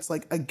point that's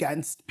like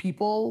against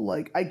people.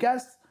 Like, I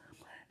guess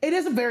it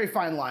is a very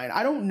fine line.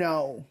 I don't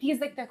know. He's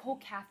like the whole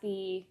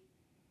Kathy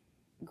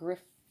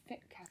Griffin.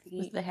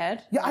 Kathy. The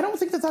head. Yeah, I don't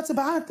think that that's a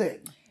bad thing.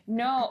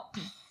 No,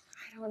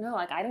 I don't know.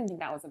 Like I didn't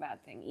think that was a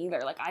bad thing either.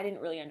 Like I didn't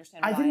really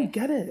understand why. I didn't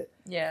get it.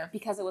 Yeah.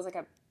 Because it was like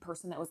a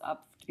person that was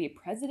up to be a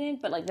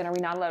president, but like then are we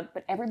not allowed?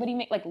 But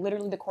everybody like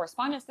literally the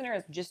Correspondence Center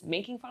is just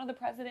making fun of the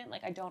president.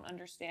 Like I don't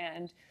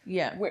understand.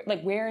 Yeah.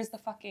 Where is the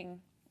fucking?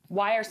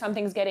 Why are some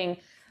things getting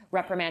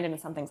reprimanded and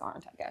some things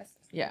aren't? I guess.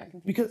 Yeah.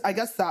 Because I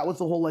guess that was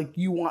the whole like,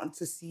 you want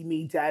to see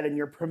me dead and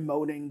you're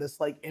promoting this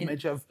like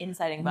image of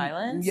Inciting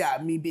violence. yeah,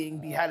 me being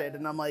beheaded.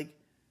 And I'm like,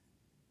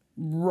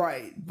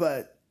 right,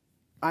 but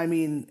I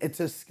mean, it's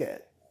a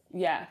skit.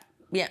 Yeah.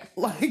 Yeah.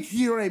 Like,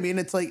 you know what I mean?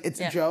 It's like, it's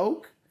Yeah. a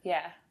joke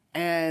Yeah.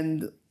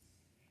 and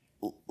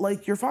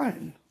like, you're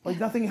fine. Like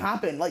nothing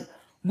happened. Like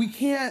we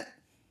can't,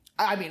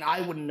 I mean,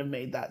 I wouldn't have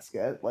made that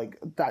skit. Like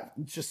that's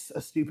just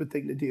a stupid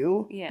thing to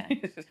do. Yeah.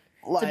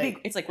 Like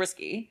It's like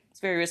risky.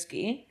 It's very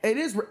risky. it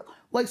is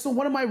like, so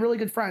one of my really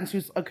good friends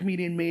who's a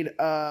comedian made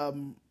a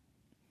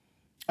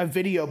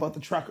video about the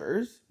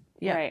truckers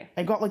Yeah. Right.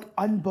 and got like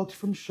unbooked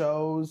from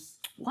shows.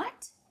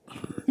 What?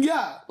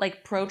 Yeah.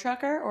 Like pro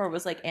trucker or it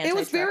was like anti It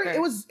was very,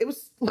 it was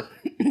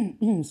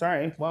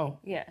sorry. Whoa.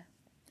 Yeah.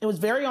 It was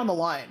very on the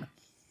line.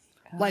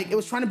 Like it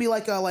was trying to be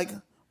like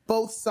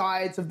both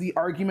sides of the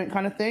argument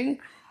kind of thing.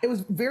 It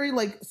was very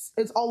like,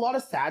 it's a lot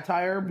of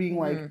satire being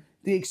like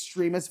the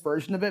extremist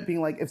version of it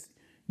being like,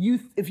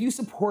 if you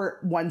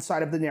support one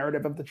side of the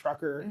narrative of the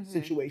trucker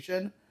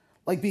situation,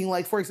 like being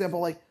like, for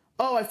example, like,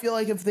 oh, I feel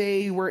like if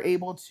they were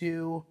able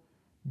to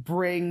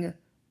bring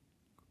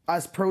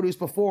us produce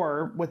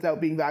before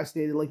without being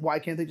vaccinated, like why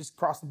can't they just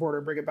cross the border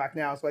and bring it back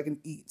now so I can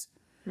eat?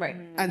 right.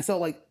 And so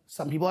like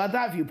some people had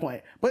that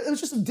viewpoint, but it was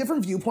just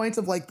different viewpoints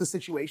of like the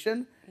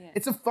situation.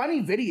 It's a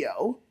funny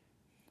video,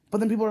 but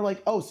then people are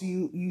like, oh, so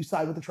you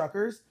side with the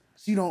truckers?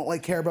 So you don't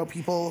like care about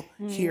people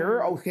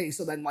here? Okay,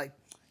 so then like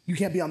you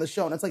can't be on the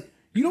show. And it's like,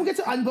 You don't get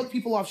to unbook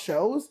people off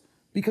shows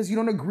because you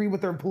don't agree with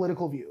their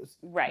political views.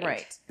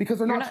 Right. Because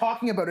they're not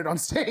talking about it on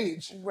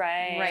stage.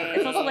 Right. Right.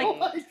 It's also like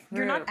Like,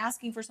 you're not True.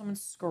 asking for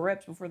someone's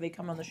script before they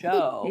come on the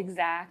show.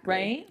 Exactly.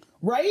 Right?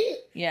 right?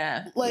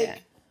 Yeah. Like, Yeah.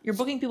 You're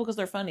booking people because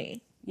they're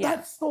funny. Yeah.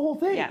 that's the whole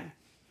thing. Yeah.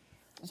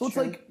 So it's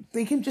true. like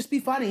they can just be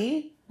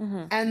funny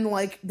and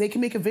like they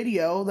can make a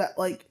video that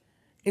like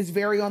is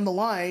very on the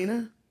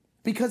line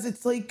because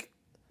it's like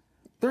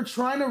they're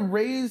trying to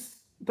raise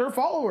their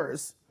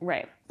followers.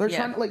 Right. They're Yeah.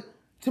 trying to like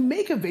to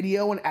make a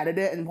video and edit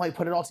it and like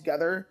put it all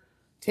together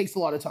takes a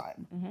lot of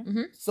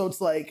time. So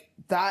it's like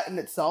that in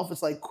itself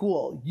is like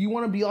cool. You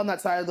want to be on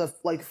that side of the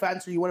like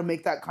fence or you want to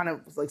make that kind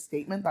of like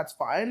statement, that's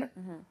fine.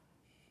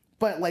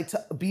 But like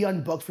to be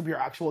unbooked from your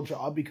actual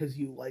job because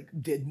you like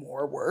did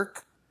more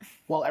work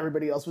while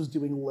everybody else was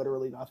doing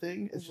literally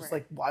nothing is just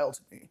like wild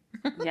to me.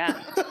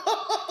 Yeah.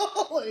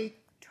 Like,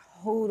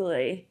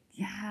 Totally.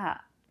 Yeah.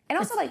 And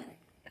also, like,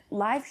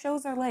 live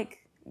shows are like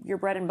your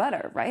bread and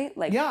butter, right?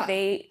 Like, Yeah.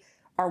 they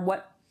are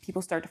what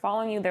people start to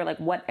follow you. They're like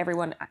what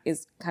everyone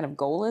is kind of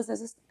goal is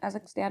as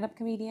a stand-up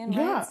comedian, right?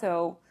 Yeah.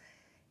 So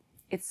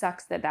it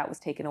sucks that that was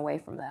taken away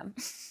from them,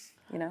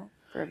 you know,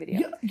 for a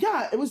video.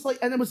 yeah, it was like,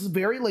 and it was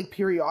very like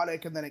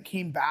periodic, and then it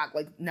came back.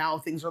 Like now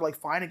things are like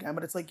fine again,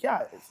 but it's like,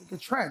 yeah, it's like a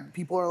trend.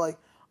 People are like,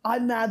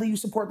 I'm mad that you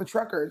support the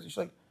truckers. It's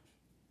like,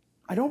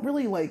 I don't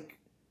really like.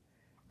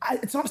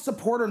 It's not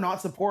support or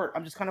not support.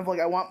 I'm just kind of like,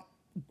 I want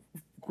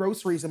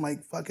groceries in my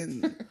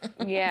fucking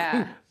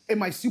Yeah. in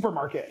my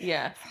supermarket.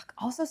 Yeah.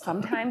 Also,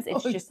 sometimes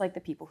it's just like the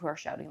people who are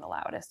shouting the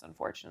loudest,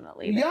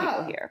 unfortunately, that Yeah.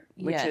 people hear,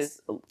 which Yes.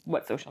 is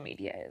what social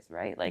media is,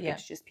 right? Like, Yeah.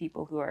 it's just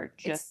people who are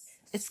just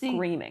it's the-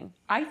 screaming.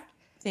 I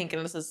think,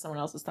 and this is someone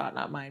else's thought,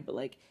 not mine, but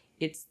like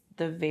it's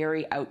the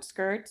very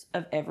outskirts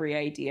of every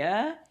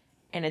idea,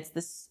 and it's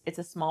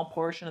a small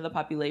portion of the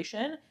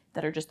population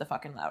that are just the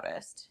fucking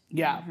loudest.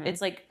 Yeah. It's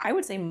like I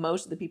would say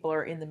most of the people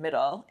are in the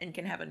middle and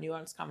can have a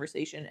nuanced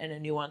conversation and a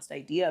nuanced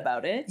idea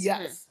about it.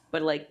 Yes.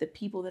 But like the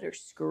people that are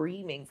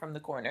screaming from the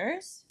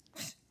corners,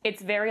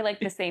 It's very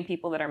like the same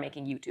people that are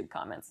making YouTube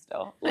comments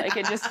still. Like,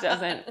 it just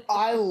doesn't.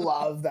 I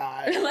love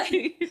that. Like,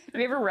 have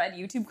you ever read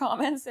YouTube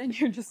comments and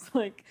you're just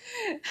like,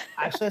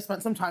 Actually, I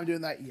spent some time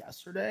doing that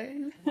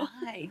yesterday.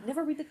 why?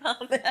 Never read the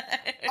comment.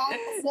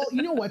 Well,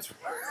 you know what's it's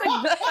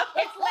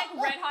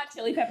like Red Hot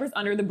Chili Peppers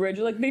Under the Bridge.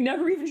 You're like, they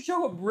never even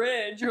show a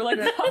bridge. You're like,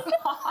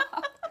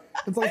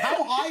 It's like,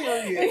 how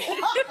high are you?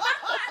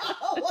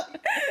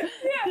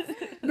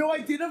 No, I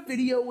did a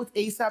video with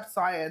ASAP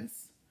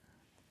Science,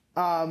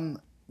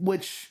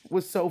 which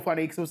was so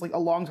funny because it was like a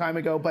long time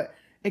ago, but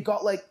it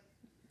got like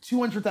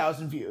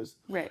 200,000 views.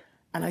 right.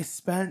 And I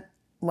spent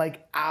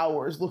like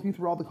hours looking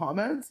through all the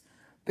comments.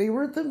 They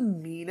were the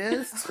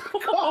meanest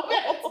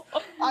comments.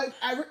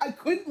 I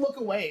couldn't look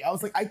away. I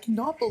was like, I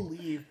cannot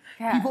believe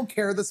Yeah. people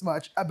care this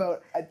much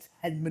about a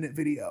 10-minute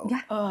video.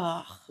 Yeah.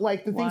 Ugh.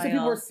 Like the things that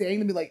people Wild. were saying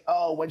to me, like,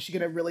 oh, when's she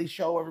gonna really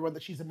show everyone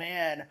that she's a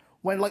man?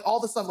 When like all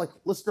the stuff, like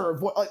listen to her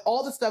voice, like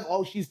all the stuff,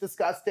 oh, she's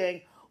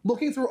disgusting.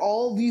 Looking through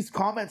all these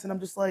comments, and I'm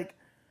just like,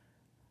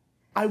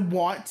 I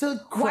want to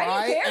Why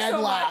cry do you care and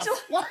so laugh.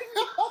 much?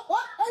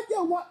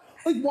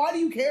 Why do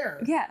you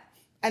care? Yeah.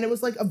 And it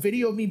was like a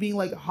video of me being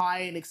like high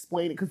and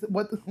explaining, because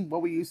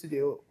what we used to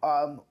do,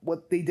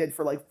 what they did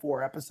for like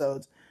 4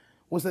 episodes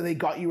was that they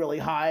got you really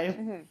high,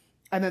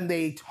 and then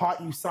they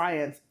taught you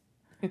science,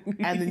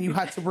 and then you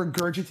had to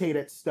regurgitate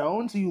it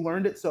stoned. So you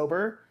learned it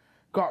sober,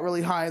 got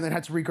really high, and then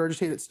had to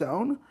regurgitate it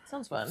stoned.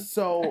 Sounds fun.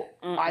 So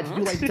I had to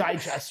do like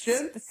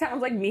digestion. This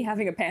sounds like me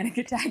having a panic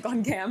attack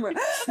on camera.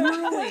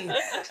 Truly.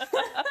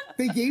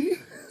 They gave me,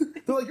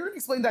 they're like, you're gonna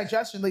explain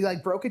digestion. They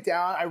like broke it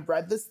down. I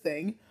read this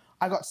thing.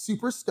 I got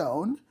super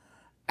stoned.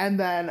 And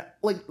then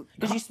like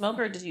Did you smoke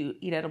or did you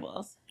eat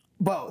edibles?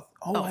 both.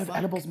 Oh, I have fuck.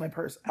 edibles in my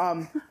purse.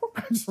 I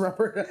just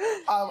remembered.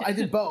 I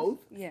did both.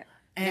 Yeah.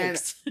 And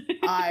Yikes.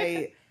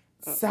 I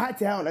sat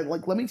down and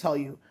like, let me tell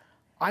you,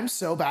 I'm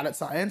so bad at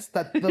science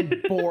that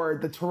the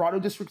board, the Toronto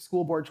District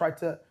School Board tried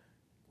to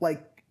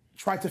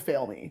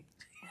fail me.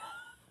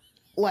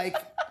 Like,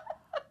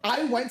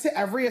 I went to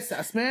every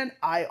assessment.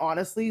 I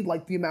honestly,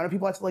 like the amount of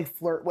people I had to like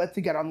flirt with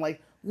to get on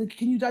like,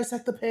 can you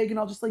dissect the pig and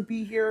I'll just like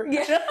be here?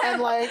 Yeah.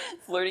 And like,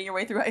 Flirting your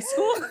way through high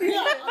school?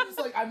 yeah, I'm just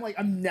like,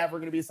 I'm never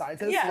gonna be a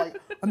scientist. Yeah. Like,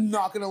 I'm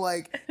not gonna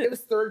like, it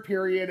was 3rd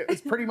period. It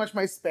was pretty much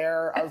my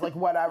spare. I was like,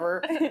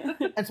 whatever.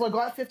 And so I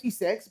got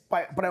 56,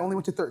 but I only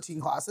went to 13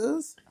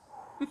 classes.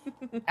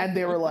 And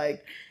they were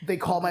like, they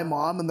called my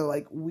mom and they're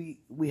like, we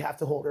have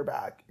to hold her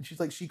back. And she's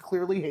like, she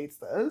clearly hates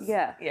this.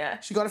 Yeah. Yeah.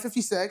 She got a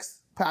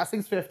 56,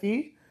 passing's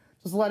 50.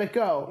 Just let it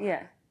go.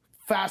 Yeah.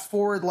 Fast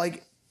forward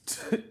like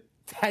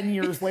 10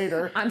 years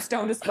later. I'm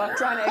stoned as fuck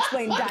trying to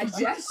explain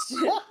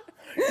digestion.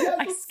 Yeah,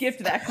 I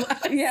skipped that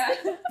class. Yeah.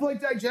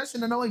 like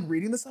digestion, and I'm like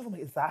reading this stuff. I'm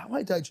like, is that how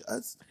I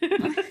digest?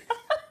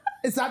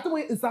 Is that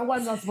why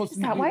I'm not supposed to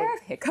Is that be why I like,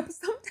 have hiccups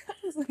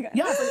sometimes? Like,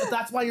 yeah, it's like,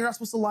 that's why you're not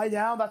supposed to lie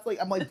down. That's like,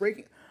 I'm like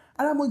breaking,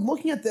 and I'm like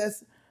looking at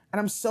this, and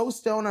I'm so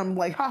stoned. I'm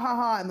like, ha ha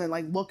ha, and then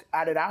like look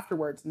at it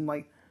afterwards, and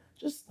like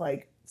just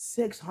like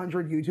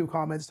 600 YouTube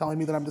comments telling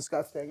me that I'm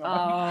disgusting.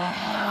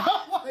 I'm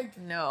like, like,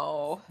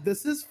 No.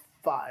 this is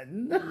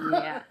fun.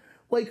 Yeah.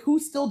 Like, who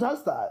still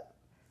does that?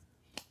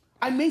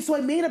 I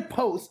made a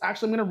post.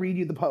 Actually, I'm gonna read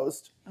you the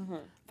post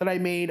that I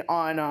made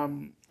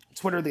on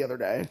Twitter the other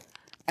day,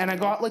 and I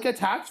got like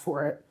attacked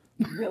for it.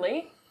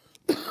 Really?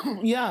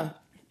 Yeah,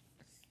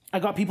 I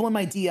got people in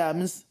my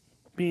DMs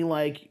being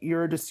like,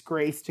 "You're a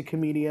disgrace to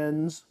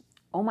comedians."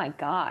 Oh my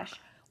gosh.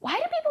 Why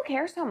do people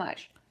care so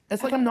much?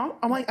 It's like I'm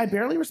like I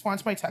barely respond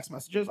to my text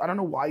messages. I don't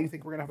know why you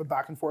think we're gonna have a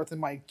back and forth in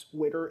my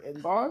Twitter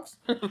inbox.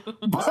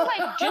 Also,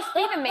 like, just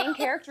be the main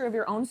character of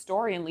your own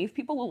story and leave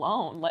people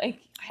alone. Like,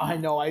 I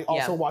know. I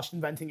also Yeah. watched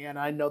Inventing Anna.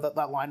 I know that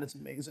line is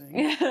amazing.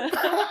 I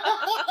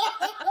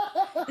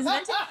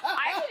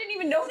actually didn't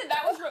even know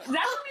that was from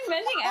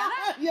Inventing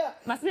Anna. Yeah,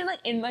 Must have been like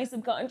in my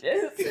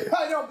subconscious.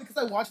 I know because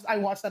I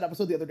watched that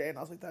episode the other day and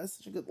I was like, that is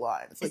such a good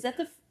line. It's Is like,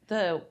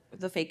 that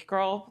the fake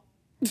girl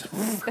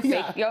The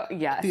yeah, fake,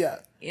 yes. yeah,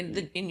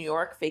 in New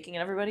York faking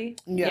everybody?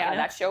 yeah. Yeah,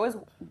 that show is.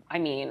 I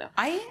mean,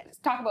 let's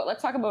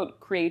talk about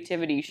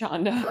creativity,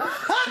 Shonda.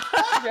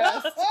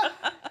 Just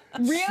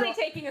really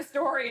taking a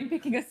story and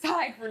picking a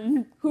side for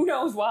who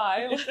knows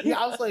why. Yeah,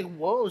 I was like,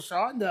 whoa,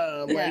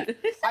 Shonda. Like,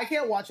 I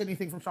can't watch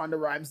anything from Shonda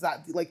Rhimes.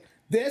 That like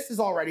this is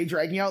already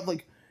dragging out.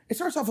 Like, it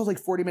starts off as like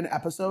 40-minute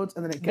episodes,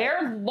 and then it gets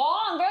They're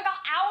long. They're like an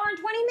hour and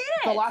 20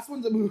 minutes. the last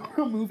one's a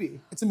movie.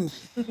 It's a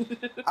movie.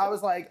 I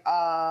was like,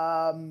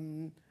 I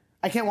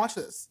can't watch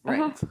this.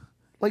 Right.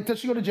 Like, does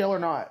she go to jail or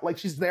not? Like,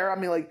 she's there. I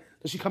mean, like,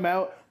 does she come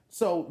out?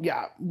 So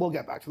yeah, we'll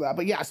get back to that.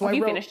 But yeah, so Have I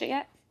you wrote. finished it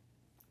yet?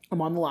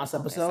 I'm on the last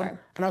episode, sorry.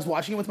 and I was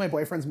watching it with my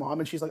boyfriend's mom,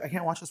 and she's like, I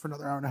can't watch this for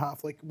another hour and a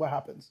half. Like, what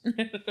happens?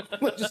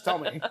 Like, just tell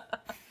me.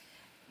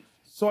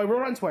 So I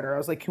wrote on Twitter, I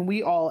was like, can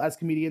we all, as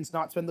comedians,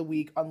 not spend the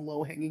week on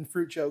low-hanging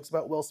fruit jokes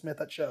about Will Smith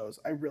at shows?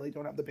 I really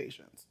don't have the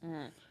patience.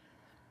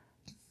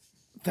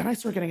 Then I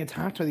start getting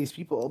attacked by these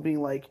people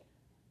being like,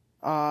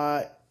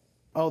 they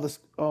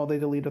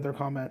deleted their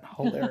comment.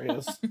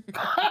 Hilarious.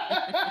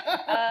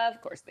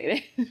 Of course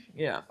they did.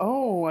 Yeah.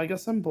 Oh, I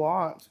guess I'm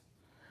blocked.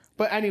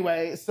 But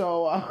anyway,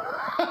 so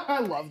I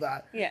love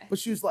that. Yeah. But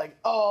she was like,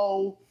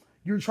 oh,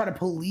 you're trying to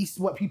police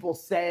what people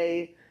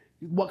say.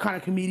 What kind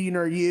of comedian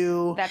are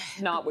you?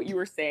 That's not what you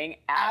were saying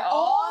at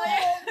all.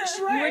 all.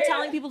 You were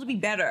telling people to be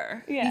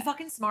better. Yeah. Be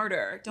fucking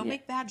smarter. Don't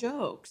make bad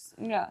jokes.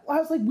 Yeah. I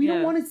was like, we don't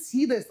Yeah. want to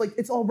see this. Like,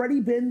 it's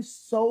already been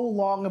so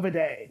long of a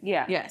day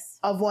Yeah. Yes.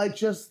 of like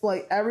just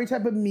like every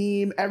type of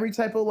meme, every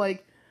type of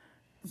like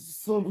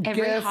Every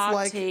gif, hot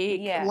like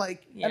take. Yeah.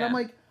 like, and Yeah. I'm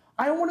like,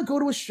 I don't want to go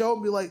to a show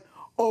and be like,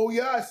 oh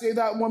yeah, say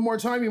that one more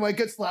time, you might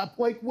get slapped.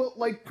 Like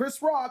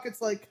Chris Rock,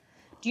 it's like,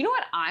 Do you know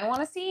what I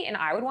want to see and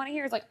I would want to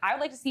hear is like I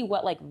would like to see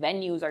what like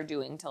venues are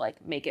doing to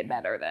like make it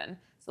better then.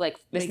 So like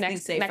this Make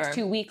things next safer.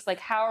 2 weeks, like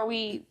how are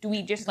we do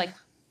we just like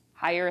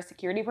hire a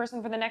security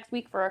person for the next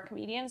week for our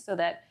comedians so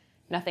that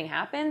nothing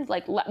happens?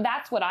 Like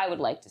that's what I would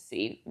like to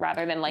see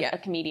rather than like Yeah. a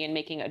comedian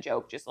making a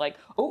joke just like,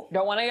 "Oh,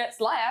 don't want to get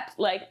slapped."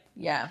 Like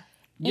Yeah.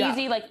 Yeah.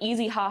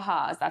 easy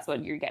ha-has. That's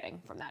what you're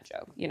getting from that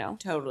joke, you know?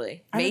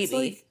 Totally. and it's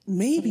Maybe. like,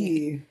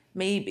 maybe.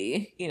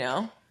 Maybe. You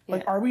know?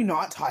 Like, are we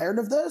not tired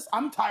of this?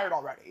 I'm tired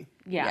already.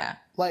 Yeah.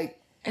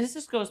 Like, And this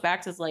just goes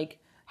back to like,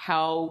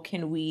 how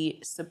can we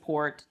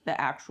support the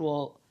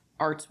actual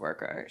arts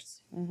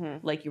workers,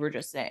 like you were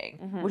just saying,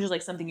 which is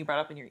like something you brought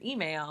up in your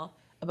email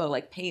about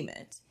like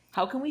payment.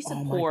 How can we oh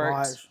my support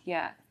gosh.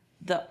 Yeah.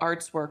 the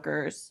arts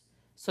workers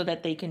so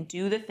that they can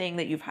do the thing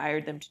that you've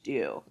hired them to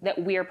do?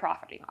 That we're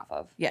profiting off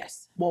of.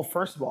 Yes. Well,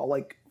 first of all,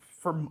 like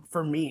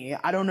for me,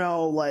 I don't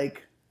know,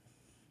 like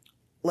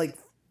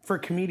for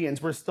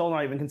comedians, we're still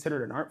not even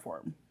considered an art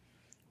form.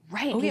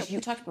 Right. Oh, yeah, 'cause we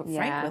talked about Frank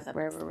yeah, with them.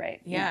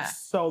 right. Yeah.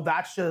 So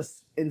that's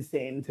just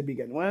insane to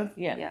begin with.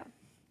 Yeah.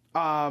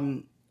 Yeah.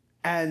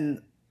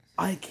 And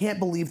I can't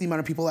believe the amount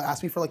of people that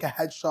ask me for like a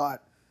headshot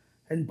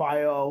and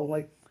bio,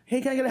 like,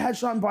 hey, can I get a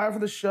headshot and bio for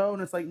the show?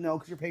 And it's like, no,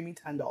 because you're paying me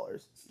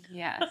 $10.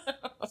 Yes.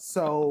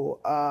 So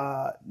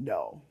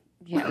no.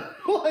 Yeah.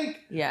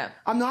 Like, Yeah.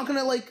 I'm not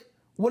gonna like,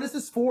 what is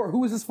this for?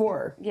 Who is this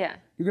for? Yeah.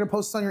 You're gonna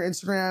post this on your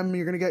Instagram,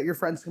 you're gonna get your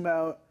friends to come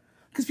out.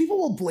 Because people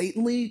will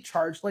blatantly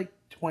charge like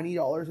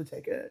 $20 a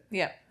ticket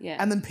Yeah. Yeah.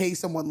 and then pay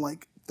someone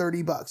like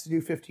 $30 to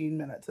do 15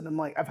 minutes. And I'm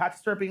like, I've had to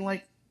start being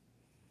like,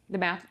 The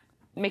math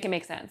make it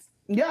make sense.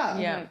 yeah.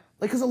 Yeah.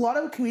 Like, because a lot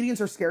of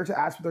comedians are scared to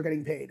ask what they're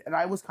getting paid. And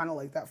I was kind of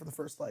like that for the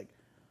first like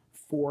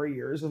 4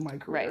 years of my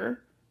career. Right.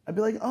 I'd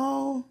be like,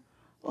 oh,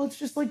 well, it's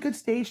just like good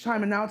stage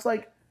time. And now it's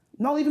like,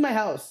 I'm not leaving my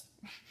house.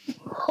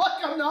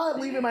 Like, I'm not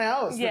leaving my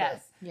house. for Yes.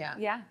 this. Yeah.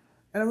 Yeah.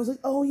 And I was like,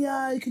 oh,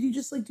 yeah, could you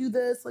just like do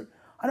this? Like,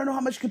 I don't know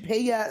how much you could pay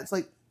yet. It's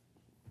like,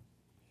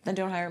 Then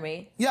don't hire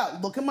me. yeah,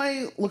 look at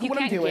If what you I'm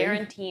can't doing.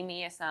 guarantee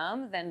me a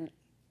sum, then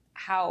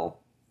how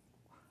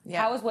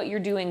Yeah. how is what you're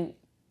doing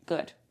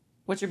good?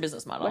 What's your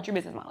business model? What's your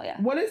business model? Yeah.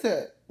 What is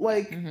it?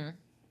 Like, Mm-hmm.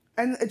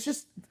 and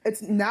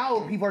it's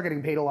now people are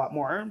getting paid a lot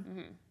more,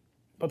 Mm-hmm.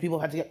 but people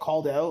had to get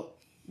called out.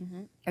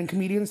 And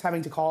comedians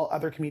having to call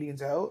other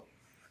comedians out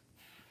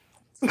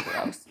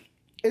Gross.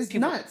 is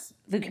nuts.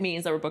 The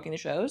comedians that were booking the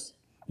shows?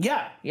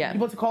 Yeah. Yeah.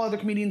 People have to call other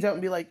comedians out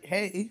and be like,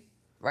 hey.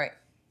 Right.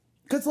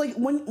 Because, like,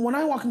 when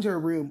I walk into a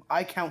room,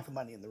 I count the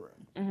money in the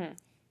room.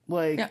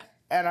 Like, Yeah.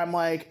 and I'm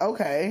like,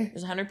 okay,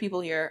 There's 100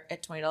 people here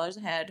at $20 a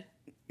head.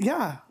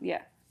 yeah.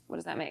 Yeah. What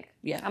does that make?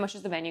 Yeah. How much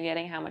is the venue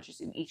getting? How much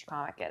is each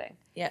comic getting?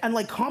 And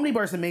like Comedy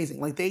Bar is amazing.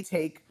 Like they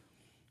take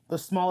the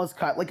smallest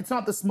cut. Like it's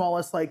not the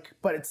smallest, like,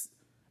 but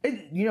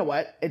you know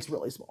what? It's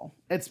really small.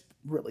 It's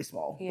really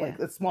small. Yeah. Like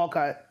it's small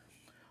cut.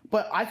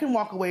 But I can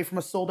walk away from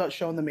a sold out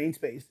show in the main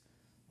space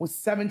with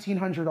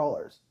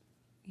 $1,700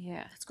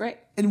 Yeah. That's great.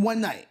 in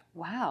one night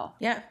Wow.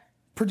 Yeah.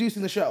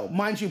 producing the show.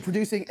 Mind you,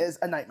 producing is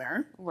a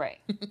nightmare. Right.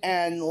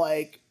 And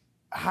like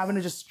having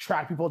to just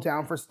track people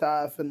down for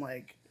stuff and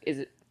like Is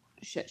it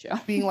a shit show?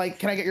 being like,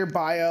 can I get your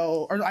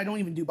bio? Or I don't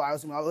even do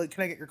bios anymore. Like,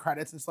 can I get your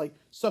credits? And it's like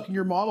sucking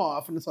your mom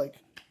off. And it's like,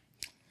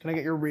 can I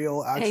get your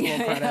real actual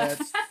Yeah.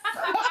 credits?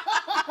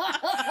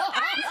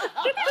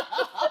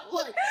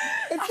 Like,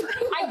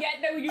 I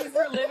get that we do this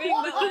for a living,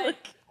 but like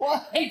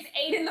what? it's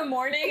 8 a.m.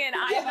 and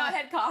I have not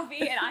had coffee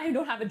and I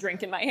don't have a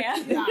drink in my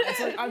hand. Yeah, it's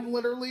like I'm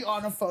literally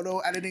on a photo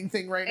editing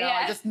thing right now.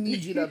 I Yeah. just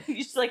need you to You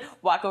just like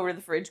walk over to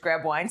the fridge,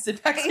 grab wine,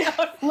 sit back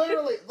down.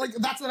 literally like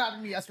that's what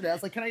happened to me yesterday. I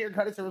was like, can I get your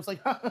credits? And it was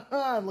like,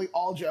 I'm like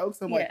all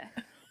jokes. I'm like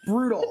Yeah.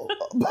 brutal.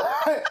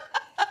 But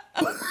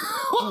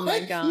Oh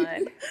my god.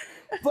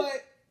 But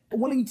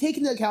when you take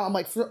into account, I'm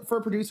like, for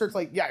a producer, it's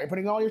like, yeah, you're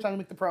putting all your time to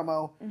make the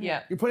promo.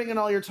 Yeah. You're putting in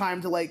all your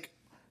time to like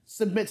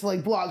submit to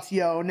like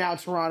Blogto, Now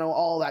Toronto,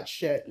 all that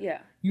shit. Yeah.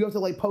 You have to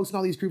like post in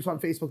all these groups on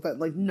Facebook that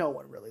like no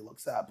one really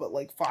looks at, but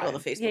like fine. All the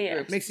Facebook Yeah, yeah.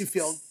 groups. Makes you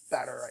feel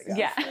better, I guess.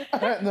 Yeah.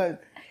 And then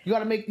you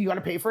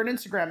gotta pay for an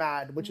Instagram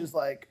ad, which is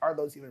like, are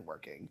those even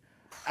working?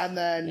 And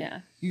then Yeah.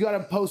 you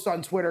gotta post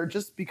on Twitter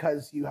just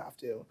because you have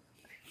to.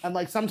 And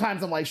like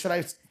sometimes I'm like, should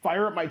I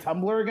fire up my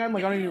Tumblr again?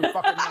 Like I don't even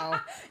fucking know.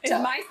 Is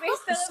MySpace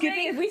still a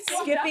thing? If we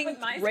swapped up with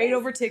MySpace? right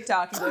over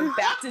TikTok and going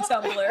back to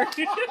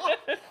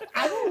Tumblr.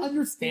 I don't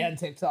understand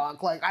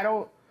TikTok. Like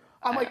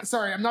I'm like,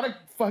 sorry, I'm not a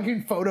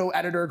fucking photo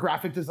editor,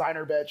 graphic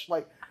designer, bitch.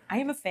 Like I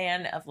am a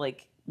fan of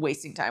like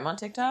wasting time on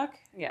TikTok.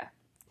 Yeah.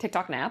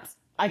 TikTok naps.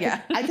 I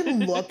can Yeah. I can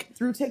look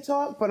through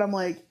TikTok, but I'm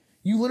like,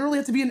 you literally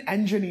have to be an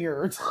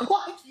engineer to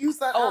like use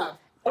that app.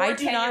 Or I a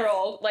do not-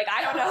 10-year-old. Like,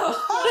 I don't know.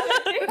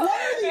 One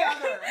or the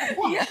other.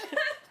 What? Yeah.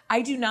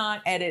 I do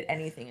not edit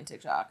anything in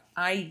TikTok.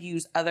 I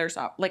use other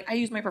like I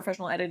use my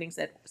professional editing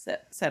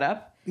set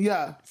up,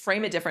 Yeah.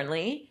 frame it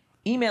differently,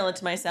 email it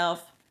to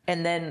myself,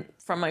 and then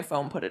from my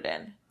phone put it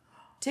in.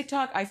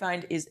 TikTok I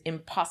find is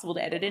impossible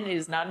to edit in. It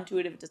is not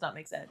intuitive. It does not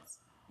make sense.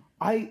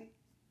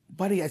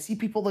 Buddy, I see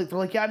people like they're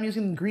like, yeah, I'm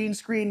using green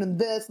screen and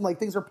this, and like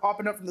things are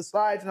popping up from the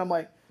sides, and I'm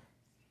like,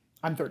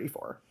 I'm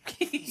 34.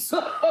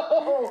 So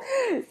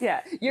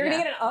Yeah. You're Yeah. going to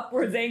get an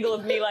upwards angle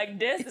of me like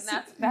this, and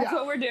that's Yeah.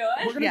 what we're doing.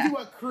 we're gonna Yeah. do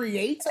a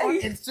create on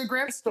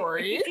Instagram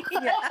story.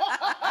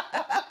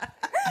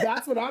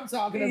 That's what I'm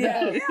talking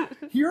about.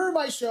 Here are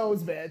my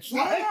shows, bitch.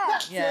 Like,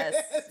 that's Yes.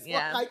 it. It's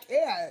Yeah. like, I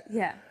can't.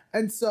 Yeah.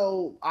 And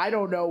so I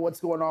don't know what's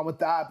going on with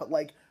that, but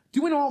like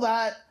doing all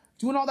that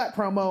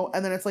promo,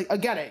 and then it's like, I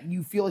get it.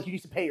 You feel like you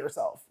need to pay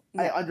yourself.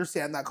 I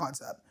understand that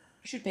concept.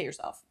 You should pay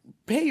yourself.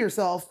 Pay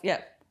yourself,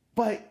 Yeah.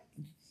 but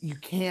you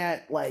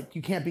can't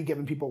be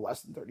giving people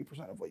less than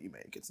 30% of what you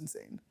make. It's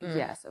insane.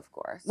 Yes, of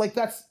course. Like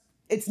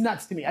it's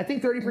nuts to me. I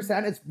think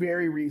 30% is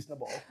very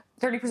reasonable.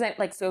 30%,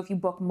 like, so if you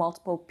book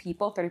multiple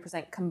people,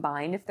 30%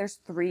 combined if there's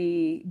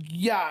 3.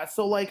 Yeah.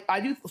 So like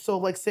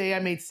say I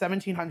made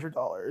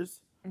 $1,700.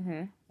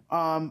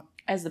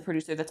 As the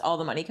producer, that's all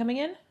the money coming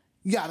in?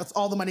 Yeah, that's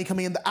all the money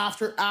coming in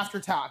after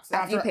tax.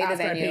 After you pay the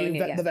venue, I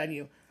pay yeah. the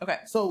venue. Okay.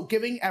 So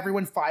giving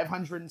everyone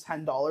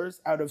 $510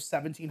 out of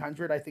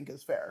 $1,700, I think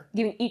is fair.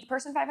 Giving each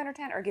person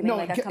 510 or giving No,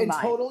 like a in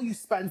combined? total you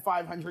spend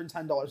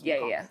 $510. Yeah,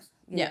 in yeah. comics.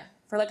 Yeah.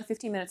 For like a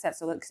 15-minute set.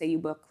 So like say you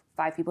book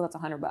 5 people, that's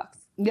 $100.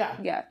 Yeah.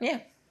 Yeah. Yeah.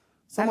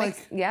 So I'm That like,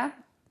 makes- yeah.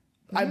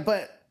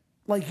 but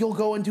like you'll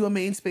go and do a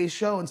main space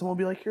show and someone will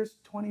be like, here's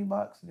 $20,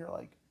 and you're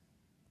like,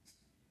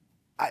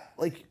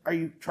 are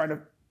you trying to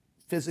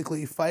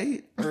physically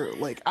fight or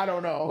like I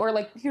don't know, Or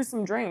like, here's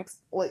some drinks.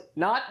 like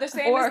Not the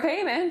same Or- as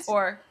payment.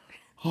 Or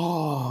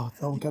oh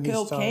don't get me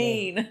started.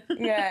 cocaine.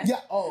 yeah. Yeah.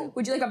 Oh,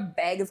 Would you like a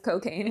bag of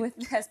cocaine with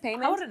as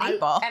payment? How would an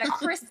 8-ball? And a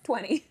crisp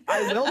 20.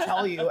 I will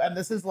tell you, and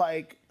this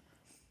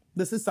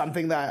is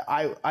something that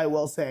I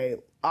will say.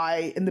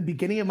 In the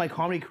beginning of my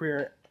comedy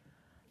career,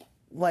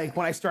 like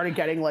when I started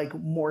getting like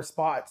more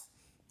spots,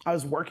 I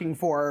was working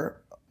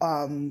for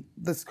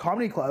this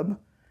comedy club,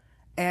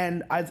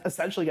 and I was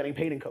essentially getting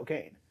paid in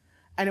cocaine.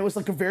 And it was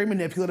like a very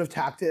manipulative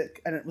tactic,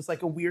 and it was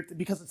like a weird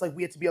because it's like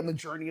we had to be on the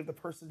journey of the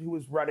person who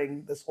was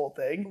running this whole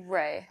thing,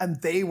 Right.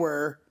 and they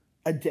were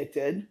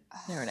addicted.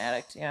 They're an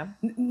addict, yeah.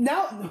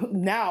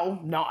 Now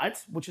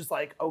not, which is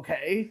like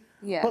okay.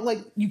 Yeah. But like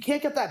you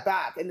can't get that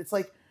back. And it's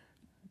like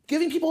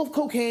giving people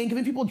cocaine,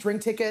 giving people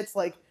drink tickets,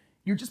 like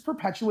you're just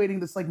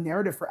perpetuating this like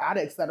narrative for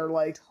addicts that are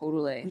like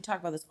Totally. We talk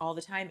about this all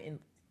the time in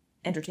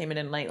entertainment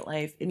and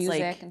nightlife. It's Music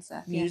like and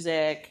stuff, yeah.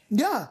 music.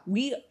 yeah,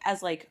 We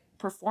as like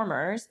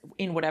performers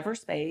in whatever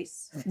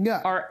space yeah,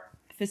 are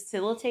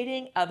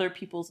facilitating other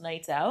people's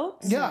nights out.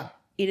 yeah.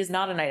 It is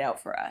not a night out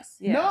for us.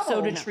 Yeah. No.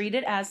 So to treat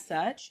it as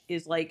such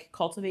is like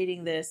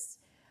cultivating this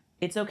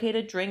It's okay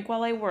to drink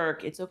while I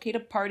work. It's okay to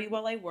party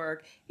while I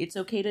work. It's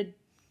okay to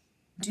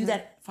do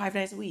that 5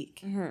 days a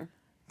week.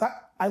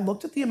 That I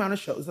looked at the amount of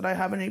shows that I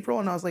have in April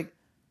and I was like,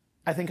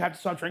 I think I have to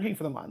stop drinking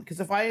for the month.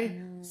 Because if I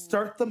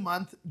start the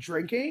month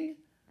drinking,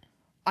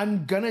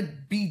 I'm gonna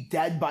be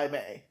dead by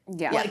May.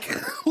 Yeah.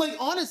 Like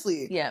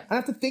honestly. Yeah. I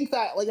have to think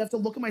that, like I have to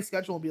look at my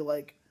schedule and be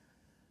like,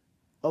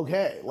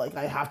 okay, like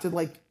I have to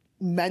like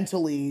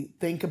mentally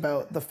think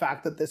about the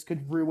fact that this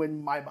could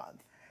ruin my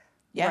month.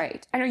 Yeah.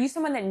 Right. And are you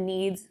someone that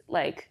needs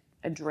like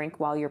a drink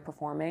while you're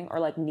performing, or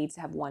like needs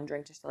to have one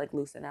drink just to like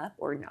loosen up,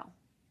 or no?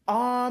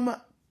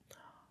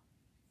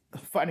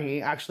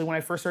 Funny, actually, when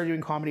I first started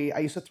doing comedy, I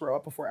used to throw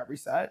up before every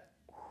set.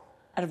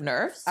 Out of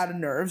nerves? Out of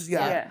nerves,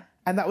 yeah. Yeah.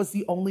 And that was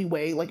the only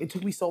way, like it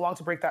took me so long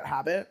to break that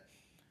habit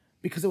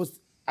because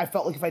I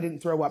felt like if I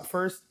didn't throw up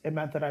first, it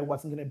meant that I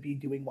wasn't gonna be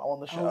doing well on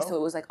the show. Oh, so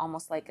it was like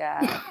almost like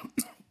a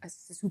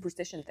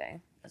superstition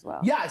thing as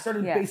well. Yeah, I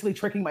started Yeah. basically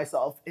tricking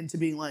myself into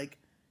being like,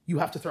 you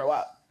have to throw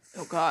up.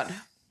 Oh, God.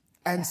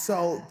 And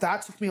so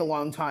that took me a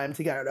long time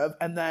to get out of.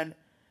 And then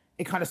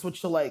it kind of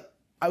switched to like,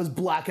 I was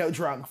blackout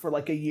drunk for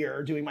like a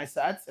year doing my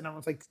sets and I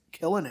was like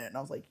killing it. And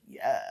I was like,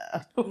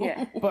 yeah.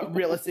 Yeah. But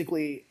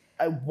realistically,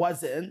 I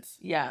wasn't.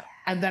 Yeah.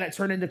 And then it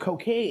turned into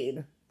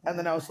cocaine. And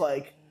then I was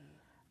like,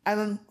 and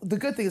then the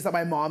good thing is that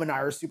my mom and I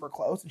are super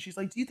close. And she's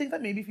like, do you think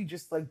that maybe if you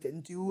just like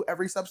didn't do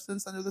every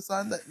substance under the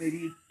sun, that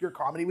maybe your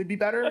comedy would be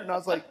better? And I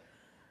was like,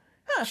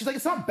 huh. She's like,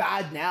 it's not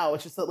bad now.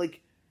 It's just that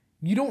like,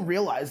 you don't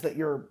realize that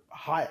you're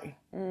high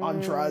on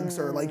drugs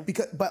or like,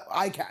 but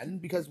I can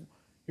because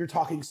you're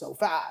talking so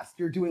fast.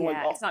 You're doing like,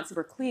 Yeah, it's not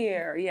super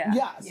clear. Yeah.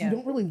 yeah, so you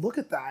don't really look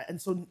at that.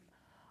 And so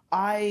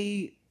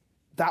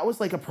that was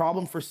like a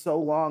problem for so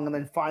long. And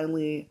then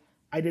finally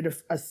I did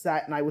a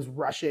set and I was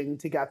rushing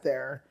to get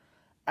there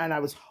and I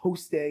was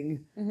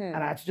hosting and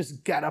I had to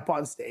just get up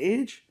on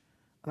stage.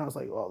 And I was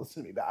like, well, this is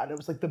gonna be bad. It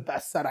was like the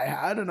best set I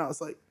had. And I was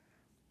like,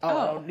 oh,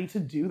 I don't need to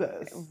do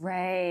this.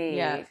 Right.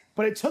 Yeah.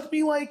 But it took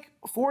me like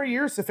 4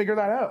 years to figure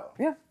that out.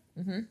 Yeah.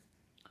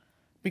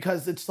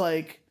 Because it's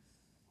like,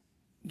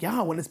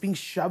 yeah, when it's being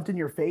shoved in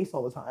your face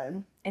all the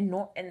time, And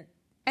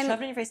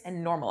shoved in your face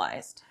and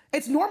normalized.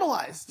 it's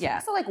normalized. Yeah.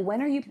 So like,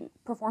 when are you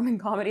performing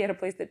comedy at a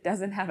place that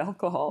doesn't have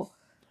alcohol?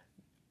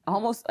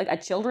 Almost like a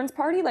children's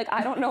party? Like,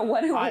 I don't know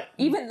what it would,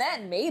 even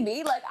then,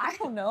 maybe. Like, I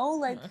don't know.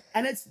 Like,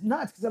 And it's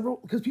nuts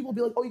because people will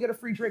be like, oh, you get a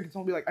free drink. And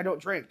someone will be like, I don't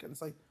drink. And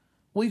it's like,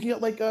 well, you can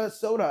get like a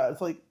soda.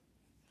 It's like,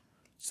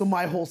 so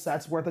my whole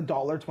set's worth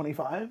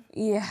 $1.25?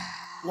 yeah.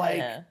 Like,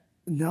 Yeah.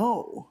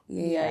 no.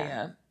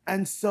 Yeah.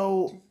 And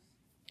so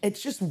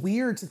it's just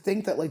weird to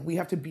think that like we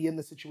have to be in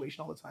the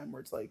situation all the time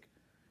where it's like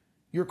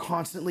you're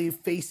constantly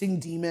facing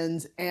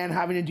demons and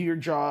having to do your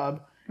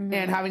job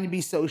and having to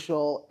be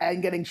social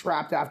and getting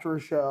trapped after a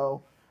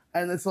show.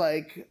 And it's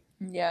like,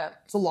 Yeah.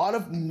 it's a lot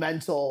of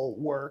mental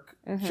work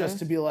just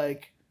to be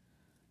like,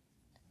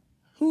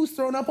 who's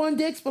thrown up on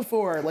dicks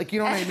before? Like, you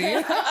know what I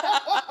mean?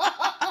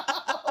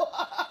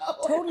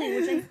 Totally,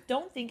 which I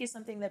don't think is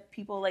something that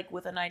people like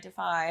with a 9 to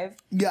 5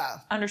 Yeah.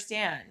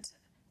 understand.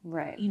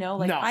 Right. You know,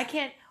 like No. I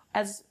can't,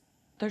 as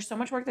there's so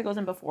much work that goes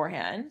in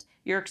beforehand.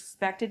 You're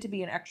expected to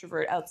be an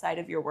extrovert outside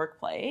of your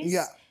workplace.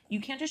 Yeah. You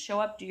can't just show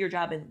up, do your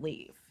job, and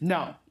leave.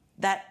 No.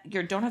 That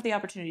you don't have the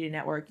opportunity to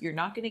network. You're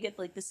not going to get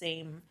like the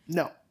same,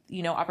 No.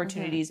 you know,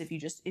 opportunities if you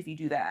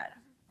do that,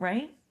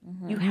 right?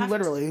 You have to-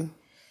 Literally.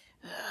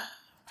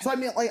 So I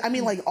mean,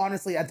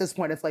 honestly, at this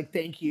point, it's like,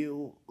 thank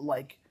you,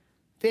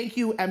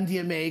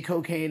 MDMA,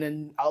 cocaine,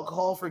 and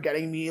alcohol for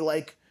getting me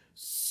like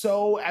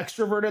so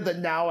extroverted that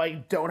now I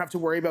don't have to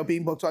worry about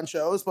being booked on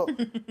shows. But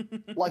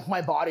like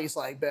my body's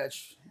like,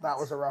 bitch, that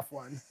was a rough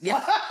one.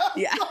 yeah,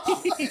 yeah.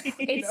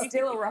 It's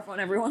still a rough one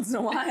every once in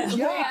a while.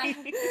 Yeah.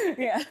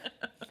 Yeah.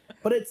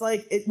 But it's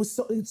like it's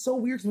so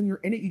weird 'cause when you're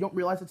in it, you don't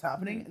realize it's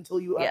happening until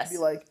you have Yes. to be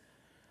like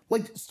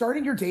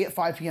starting your day at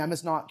 5 p.m.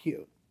 is not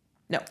cute.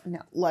 No.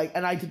 Like,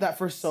 and I did that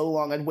for so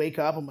long. I'd wake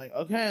up, I'm like,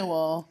 okay,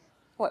 well,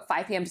 What,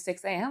 5 p.m. to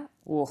 6 a.m.?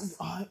 Oof.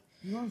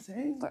 you know what I'm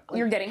saying?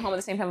 You're getting home at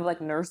the same time of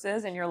like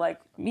nurses, and you're like,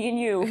 me and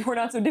you, we're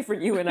not so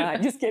different, you and I.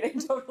 Just kidding,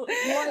 totally.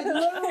 Like,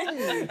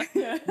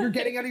 literally. You're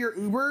getting out of your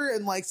Uber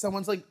and like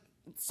someone's like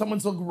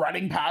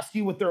running past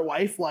you with their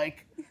wife,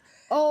 like,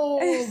 oh,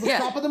 the Yeah.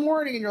 stop in the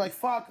morning, and you're like,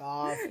 fuck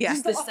off. Yeah,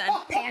 the sun.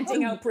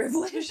 Panting out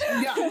privilege.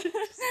 Yeah. Like,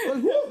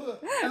 whew.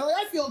 And like,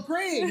 I feel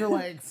great. And you're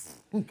like,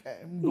 okay,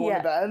 I'm going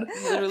to bed.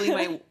 Literally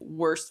my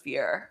worst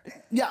fear.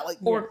 Yeah, like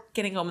Or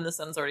getting home and the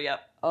sun's already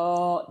up.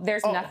 Oh,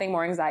 there's nothing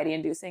more anxiety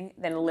inducing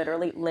than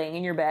literally laying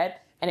in your bed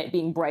and it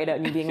being bright out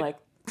and you being like,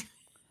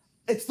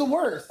 it's the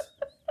worst.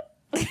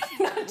 so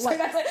that's like,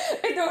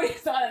 I totally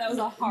thought that was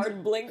a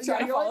hard blink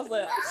trying to you're fall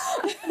like-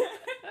 asleep.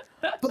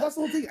 But that's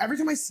the whole thing. Every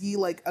time I see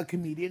like a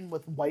comedian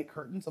with white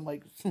curtains, I'm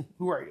like,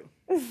 who are you?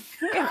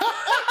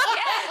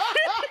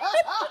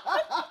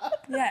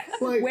 Yeah.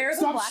 Like, Where are the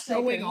stop black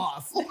showing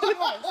icons?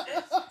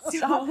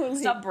 off.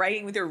 Stop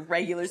bragging with your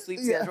regular sleep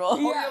Yeah. schedule. Oh,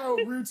 you have a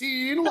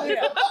routine. Like,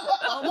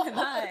 Oh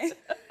my.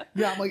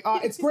 yeah, I'm like,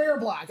 it's gray or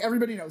black.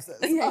 Everybody knows this.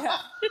 Yeah.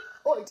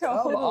 Like, come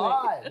Totally.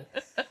 on.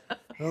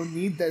 I don't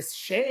need this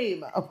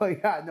shame. I'm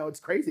like, yeah, no, it's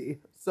crazy.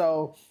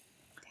 So,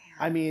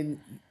 I mean,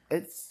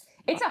 it's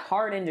It's a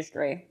hard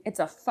industry. It's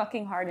a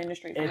fucking hard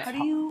industry. For How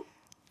do you?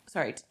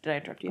 Sorry, did I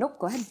interrupt you? Nope,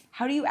 go ahead.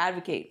 How do you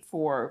advocate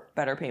for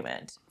better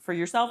payment for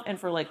yourself and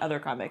for like other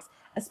comics,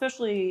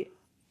 especially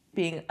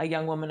being a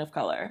young woman of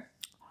color?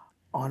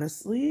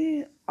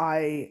 honestly,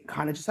 I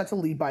kind of just had to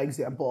lead by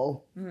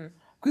example.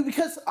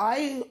 Because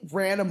I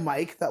ran a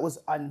mic that was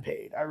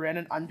unpaid. I ran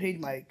an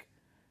unpaid mic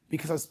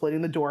because I was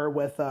splitting the door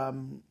with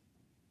the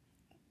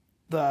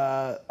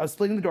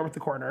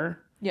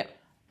corner. Yeah.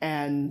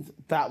 And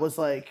that was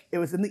like, it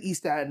was in the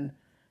East End.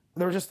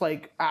 They were just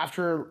like,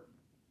 after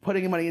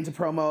putting money into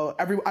promo,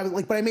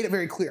 but I made it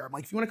very clear. I'm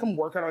like, if you want to come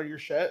work out on your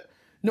shit,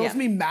 no one's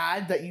gonna be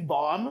mad that you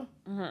bomb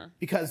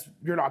because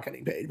you're not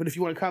getting paid. But if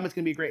you want to come, it's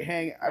gonna be a great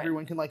hang.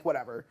 Everyone can like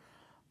whatever.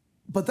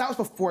 But that was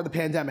before the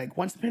pandemic.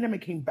 Once the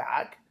pandemic came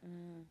back,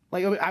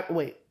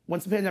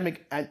 once the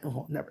pandemic,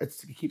 it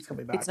keeps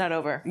coming back. It's not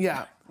over.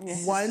 Yeah.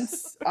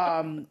 Once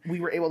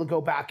we were able to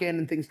go back in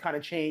and things kind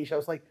of changed, I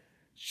was like,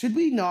 should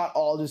we not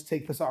all just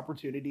take this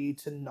opportunity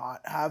to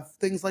not have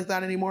things like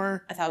that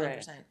anymore?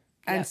 1,000%.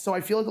 And so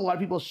I feel like a lot of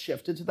people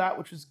shifted to that,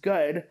 which was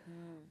good.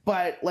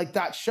 But like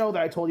that show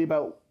that I told you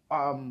about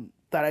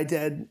that I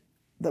did,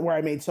 where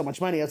I made so much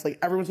money, I was like,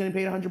 everyone's getting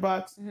paid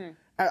 $100.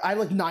 I had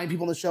like 9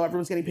 people in the show.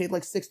 Everyone's getting paid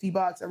like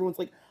 $60. Everyone's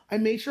like, I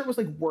made sure it was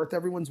like worth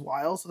everyone's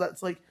while. So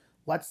that's like,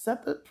 let's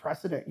set the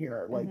precedent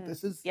here. Like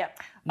this is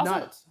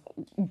nuts.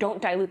 Don't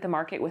dilute the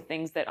market with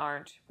things that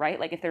aren't, right?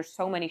 Like if there's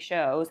so many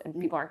shows and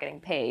people aren't getting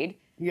paid,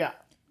 Yeah.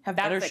 Have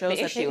that's better like shows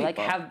the that pay issue. Like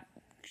people. have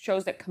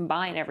shows that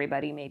combine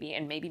everybody maybe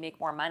and maybe make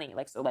more money.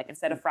 Like so like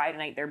instead of Friday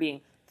night there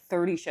being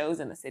 30 shows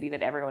in the city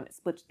that everyone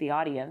splits the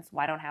audience,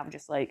 why don't have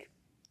just like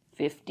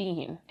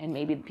 15 and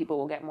maybe the people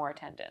will get more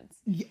attendance.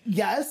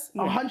 Yes,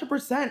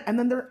 100%. And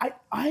then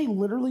I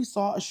literally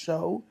saw a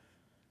show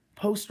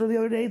poster the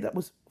other day that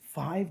was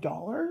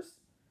 $5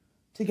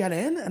 to get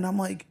in, and I'm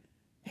like,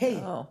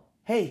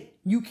 hey,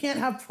 you can't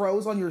have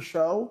pros on your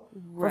show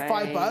for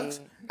 $5,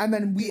 and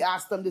then we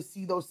ask them to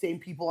see those same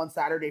people on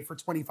Saturday for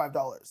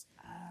 $25.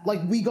 Like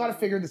we got to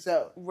figure this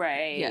out.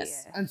 Right.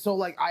 Yes. And so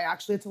like I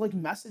actually had to like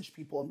message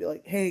people and be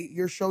like, hey,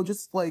 your show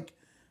just like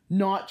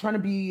not trying to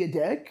be a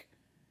dick.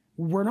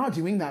 We're not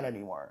doing that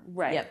anymore.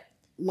 Right. Yep.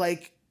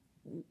 Like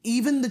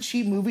even the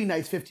cheap movie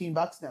night's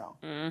 $15 now.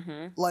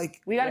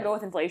 Like We got to go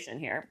with inflation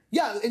here.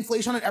 yeah,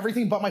 inflation on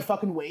everything but my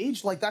fucking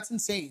wage. Like that's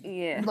insane.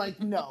 Yeah. Like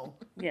no.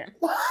 Yeah.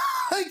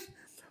 like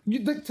you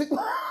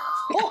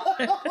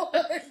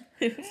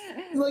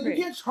you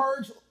can't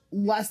charge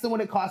less than what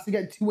it costs to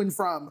get to and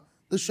from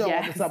the show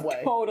on the Yes,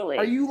 subway. totally.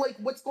 Are you like,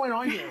 what's going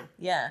on here?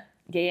 Yeah.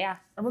 Yeah.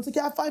 Everyone's like,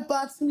 yeah,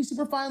 $5, it's gonna be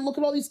super fun. Look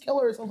at all these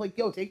killers. I was like,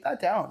 yo, take that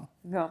down.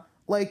 No.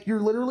 Like you're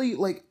literally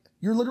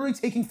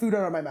taking food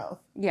out of my mouth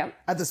Yep.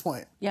 at this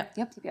point. Yep.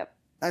 Yep.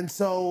 And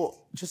so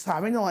just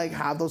having to like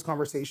have those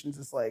conversations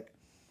is like,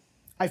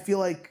 I feel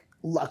like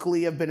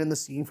luckily I've been in the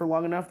scene for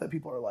long enough that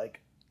people are like,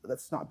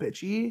 that's not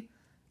bitchy.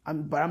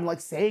 But I'm like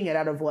saying it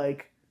out of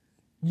like,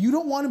 you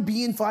don't want to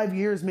be in 5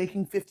 years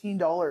making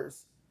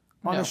 $15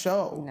 on a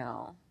show.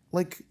 No.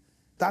 Like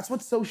that's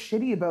what's so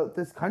shitty about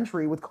this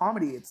country with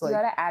comedy. It's You like,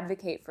 got to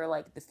advocate for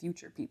like the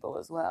future people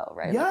as well,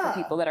 right? Like, Yeah. for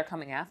people that are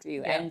coming after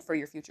you and for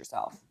your future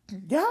self.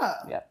 yeah.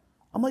 Yep.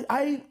 I'm like,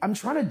 I'm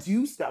trying to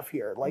do stuff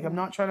here. Like, I'm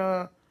not trying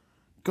to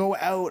go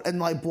out and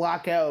like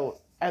black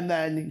out and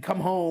then come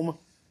home,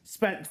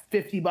 spent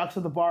 $50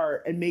 at the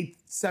bar and made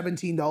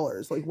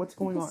 $17. Like, what's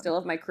going on? Still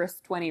have my Chris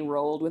 20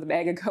 rolled with a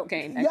bag of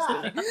cocaine next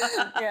to me.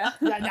 Yeah. Yeah,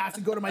 now I have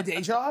to go to my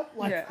day job.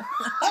 Like, Yeah.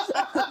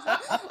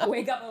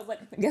 Wake up, I was like,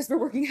 I guess we're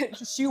working at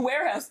Shoe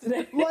Warehouse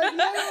today. like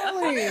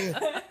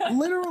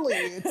literally,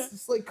 it's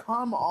just like,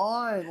 come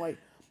on, like,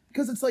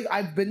 because it's like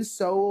I've been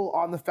so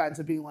on the fence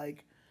of being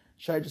like,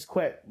 should I just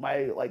quit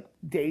my like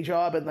day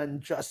job and then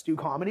just do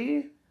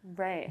comedy?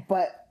 Right.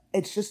 But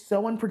it's just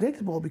so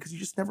unpredictable because you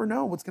just never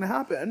know what's gonna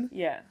happen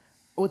Yeah.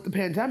 with the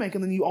pandemic,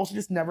 and then you also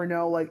just never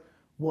know, like,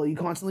 will you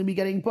constantly be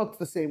getting booked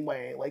the same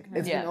way? Like,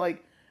 it's Yeah. gonna,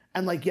 like,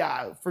 and like,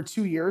 yeah, for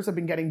 2 years I've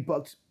been getting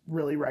booked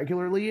really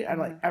regularly, and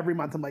like every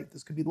month I'm like,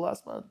 this could be the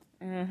last month,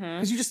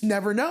 because you just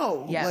never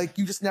know. Yeah. Like,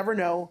 you just never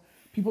know.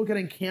 People are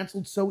getting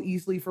canceled so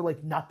easily for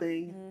like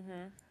nothing.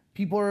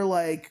 People are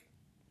like,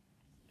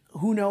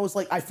 who knows?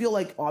 Like, I feel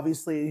like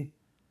obviously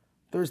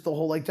there's the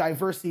whole like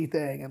diversity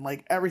thing and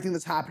like everything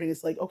that's happening.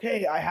 It's like,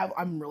 okay,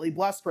 I'm really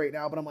blessed right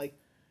now, but I'm like,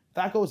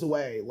 that goes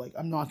away. Like,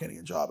 I'm not getting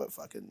a job at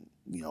fucking,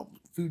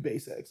 Food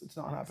Basics. It's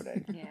not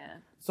happening. Yeah.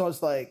 So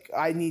it's like,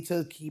 I need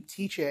to keep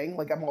teaching.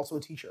 Like, I'm also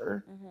a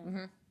teacher,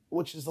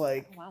 which is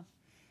like, Wow.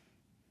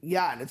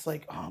 yeah. And it's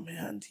like, oh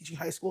man, teaching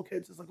high school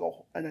kids is like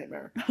a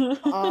nightmare.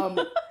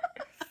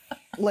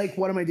 Like,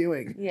 what am I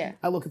doing? Yeah.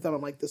 I look at them,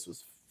 I'm like, this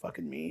was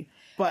fucking me.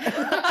 But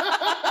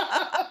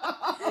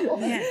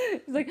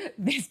It's like,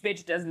 this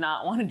bitch does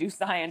not want to do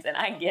science, and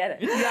I get it.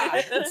 yeah,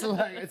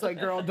 it's like,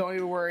 girl, don't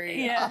even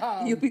worry.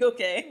 Yeah. You'll be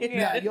okay.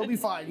 Yeah, you'll be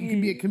fine. You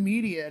can be a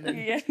comedian. And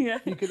Yeah.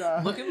 you could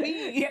Look at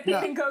me. Get me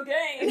in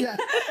cocaine. yeah,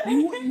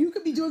 you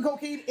could be doing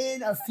cocaine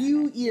in a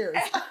few years.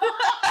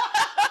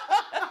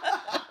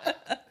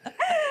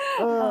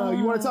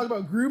 You want to talk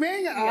about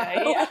grooming?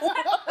 I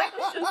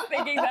was just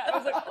thinking that. I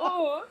was like,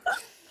 oh.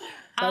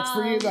 That's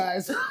for you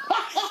guys.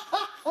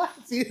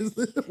 See,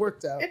 it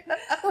worked out.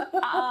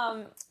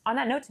 On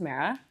that note,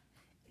 Tamara,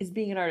 Is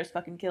being an artist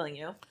fucking killing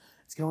you?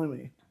 It's killing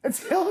me. It's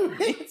killing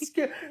me.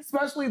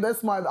 Especially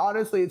this month.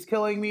 Honestly, it's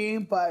killing me.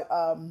 But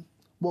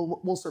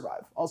we'll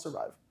survive. I'll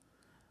survive.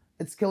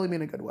 It's killing me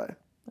in a good way.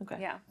 Okay.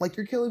 yeah, Like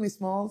you're killing me,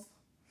 Smalls.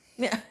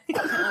 Yeah.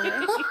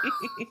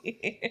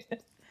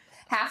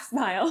 half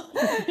smile.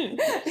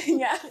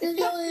 Yeah. You're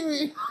killing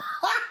me.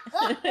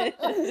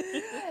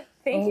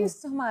 Thank you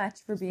so much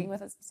for being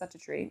with us. It's such a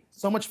treat.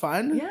 So much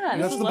fun. Yeah,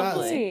 You this guys was are the best.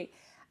 lovely.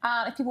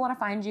 If people want to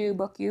find you,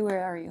 book you,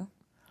 where are you?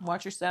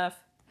 Watch your stuff.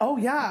 Oh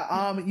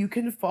yeah. You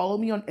can follow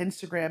me on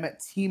Instagram at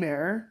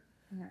Teemair.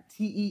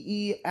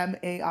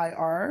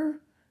 TEEMAIR.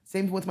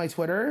 Same with my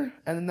Twitter.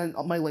 And then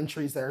my link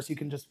tree's there, so you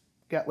can just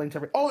get linked to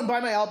every. Oh, and buy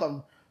my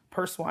album,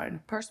 Purse Wine.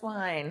 Purse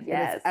wine.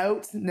 Yes. It's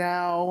out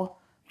now.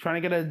 Trying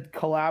to get a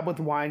collab with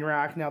Wine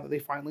Rack now that they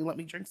finally let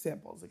me drink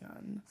samples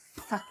again.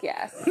 Fuck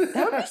yes.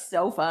 That would be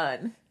so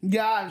fun.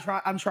 Yeah,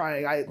 I'm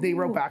trying. They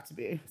wrote back to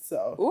me.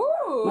 So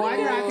Ooh.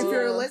 Wine Rack, if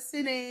you're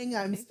listening,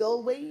 I'm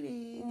still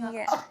waiting.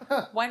 Yeah.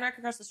 Wine rack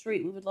across the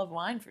street. We would love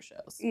wine for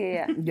shows.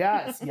 Yeah.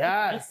 Yes,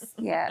 yes.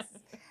 Yes.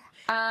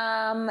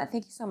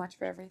 Thank you so much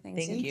for everything.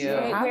 Thank CJ. you.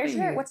 Where's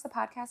your Happy. what's the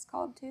podcast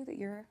called too that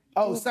you're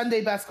Oh,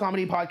 Sunday Best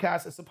Comedy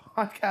Podcast. It's a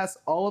podcast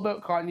all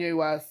about Kanye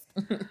West.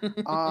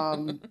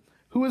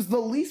 Who is the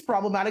least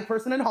problematic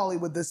person in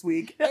Hollywood this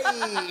week? Hey.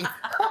 wow. You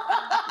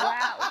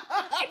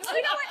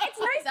know what? It's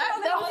nice That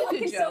to know was a that good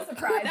can still joke.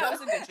 surprise That us.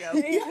 was a good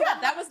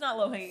joke. That was not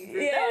low hanging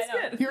fruit. Yeah, That was I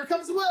know. good. Here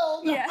comes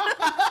Will. Yeah.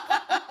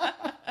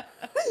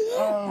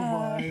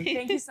 Oh boy.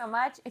 Thank you so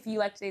much. If you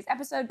liked today's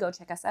episode, go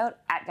check us out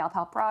at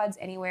GalPalProds,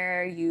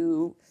 anywhere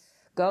you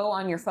go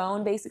on your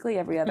phone, basically,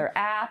 every other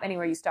app,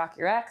 anywhere you stalk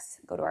your ex.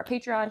 Go to our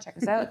Patreon, check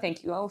us out.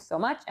 Thank you all so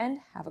much, and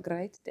have a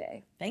great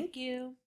day. Thank you.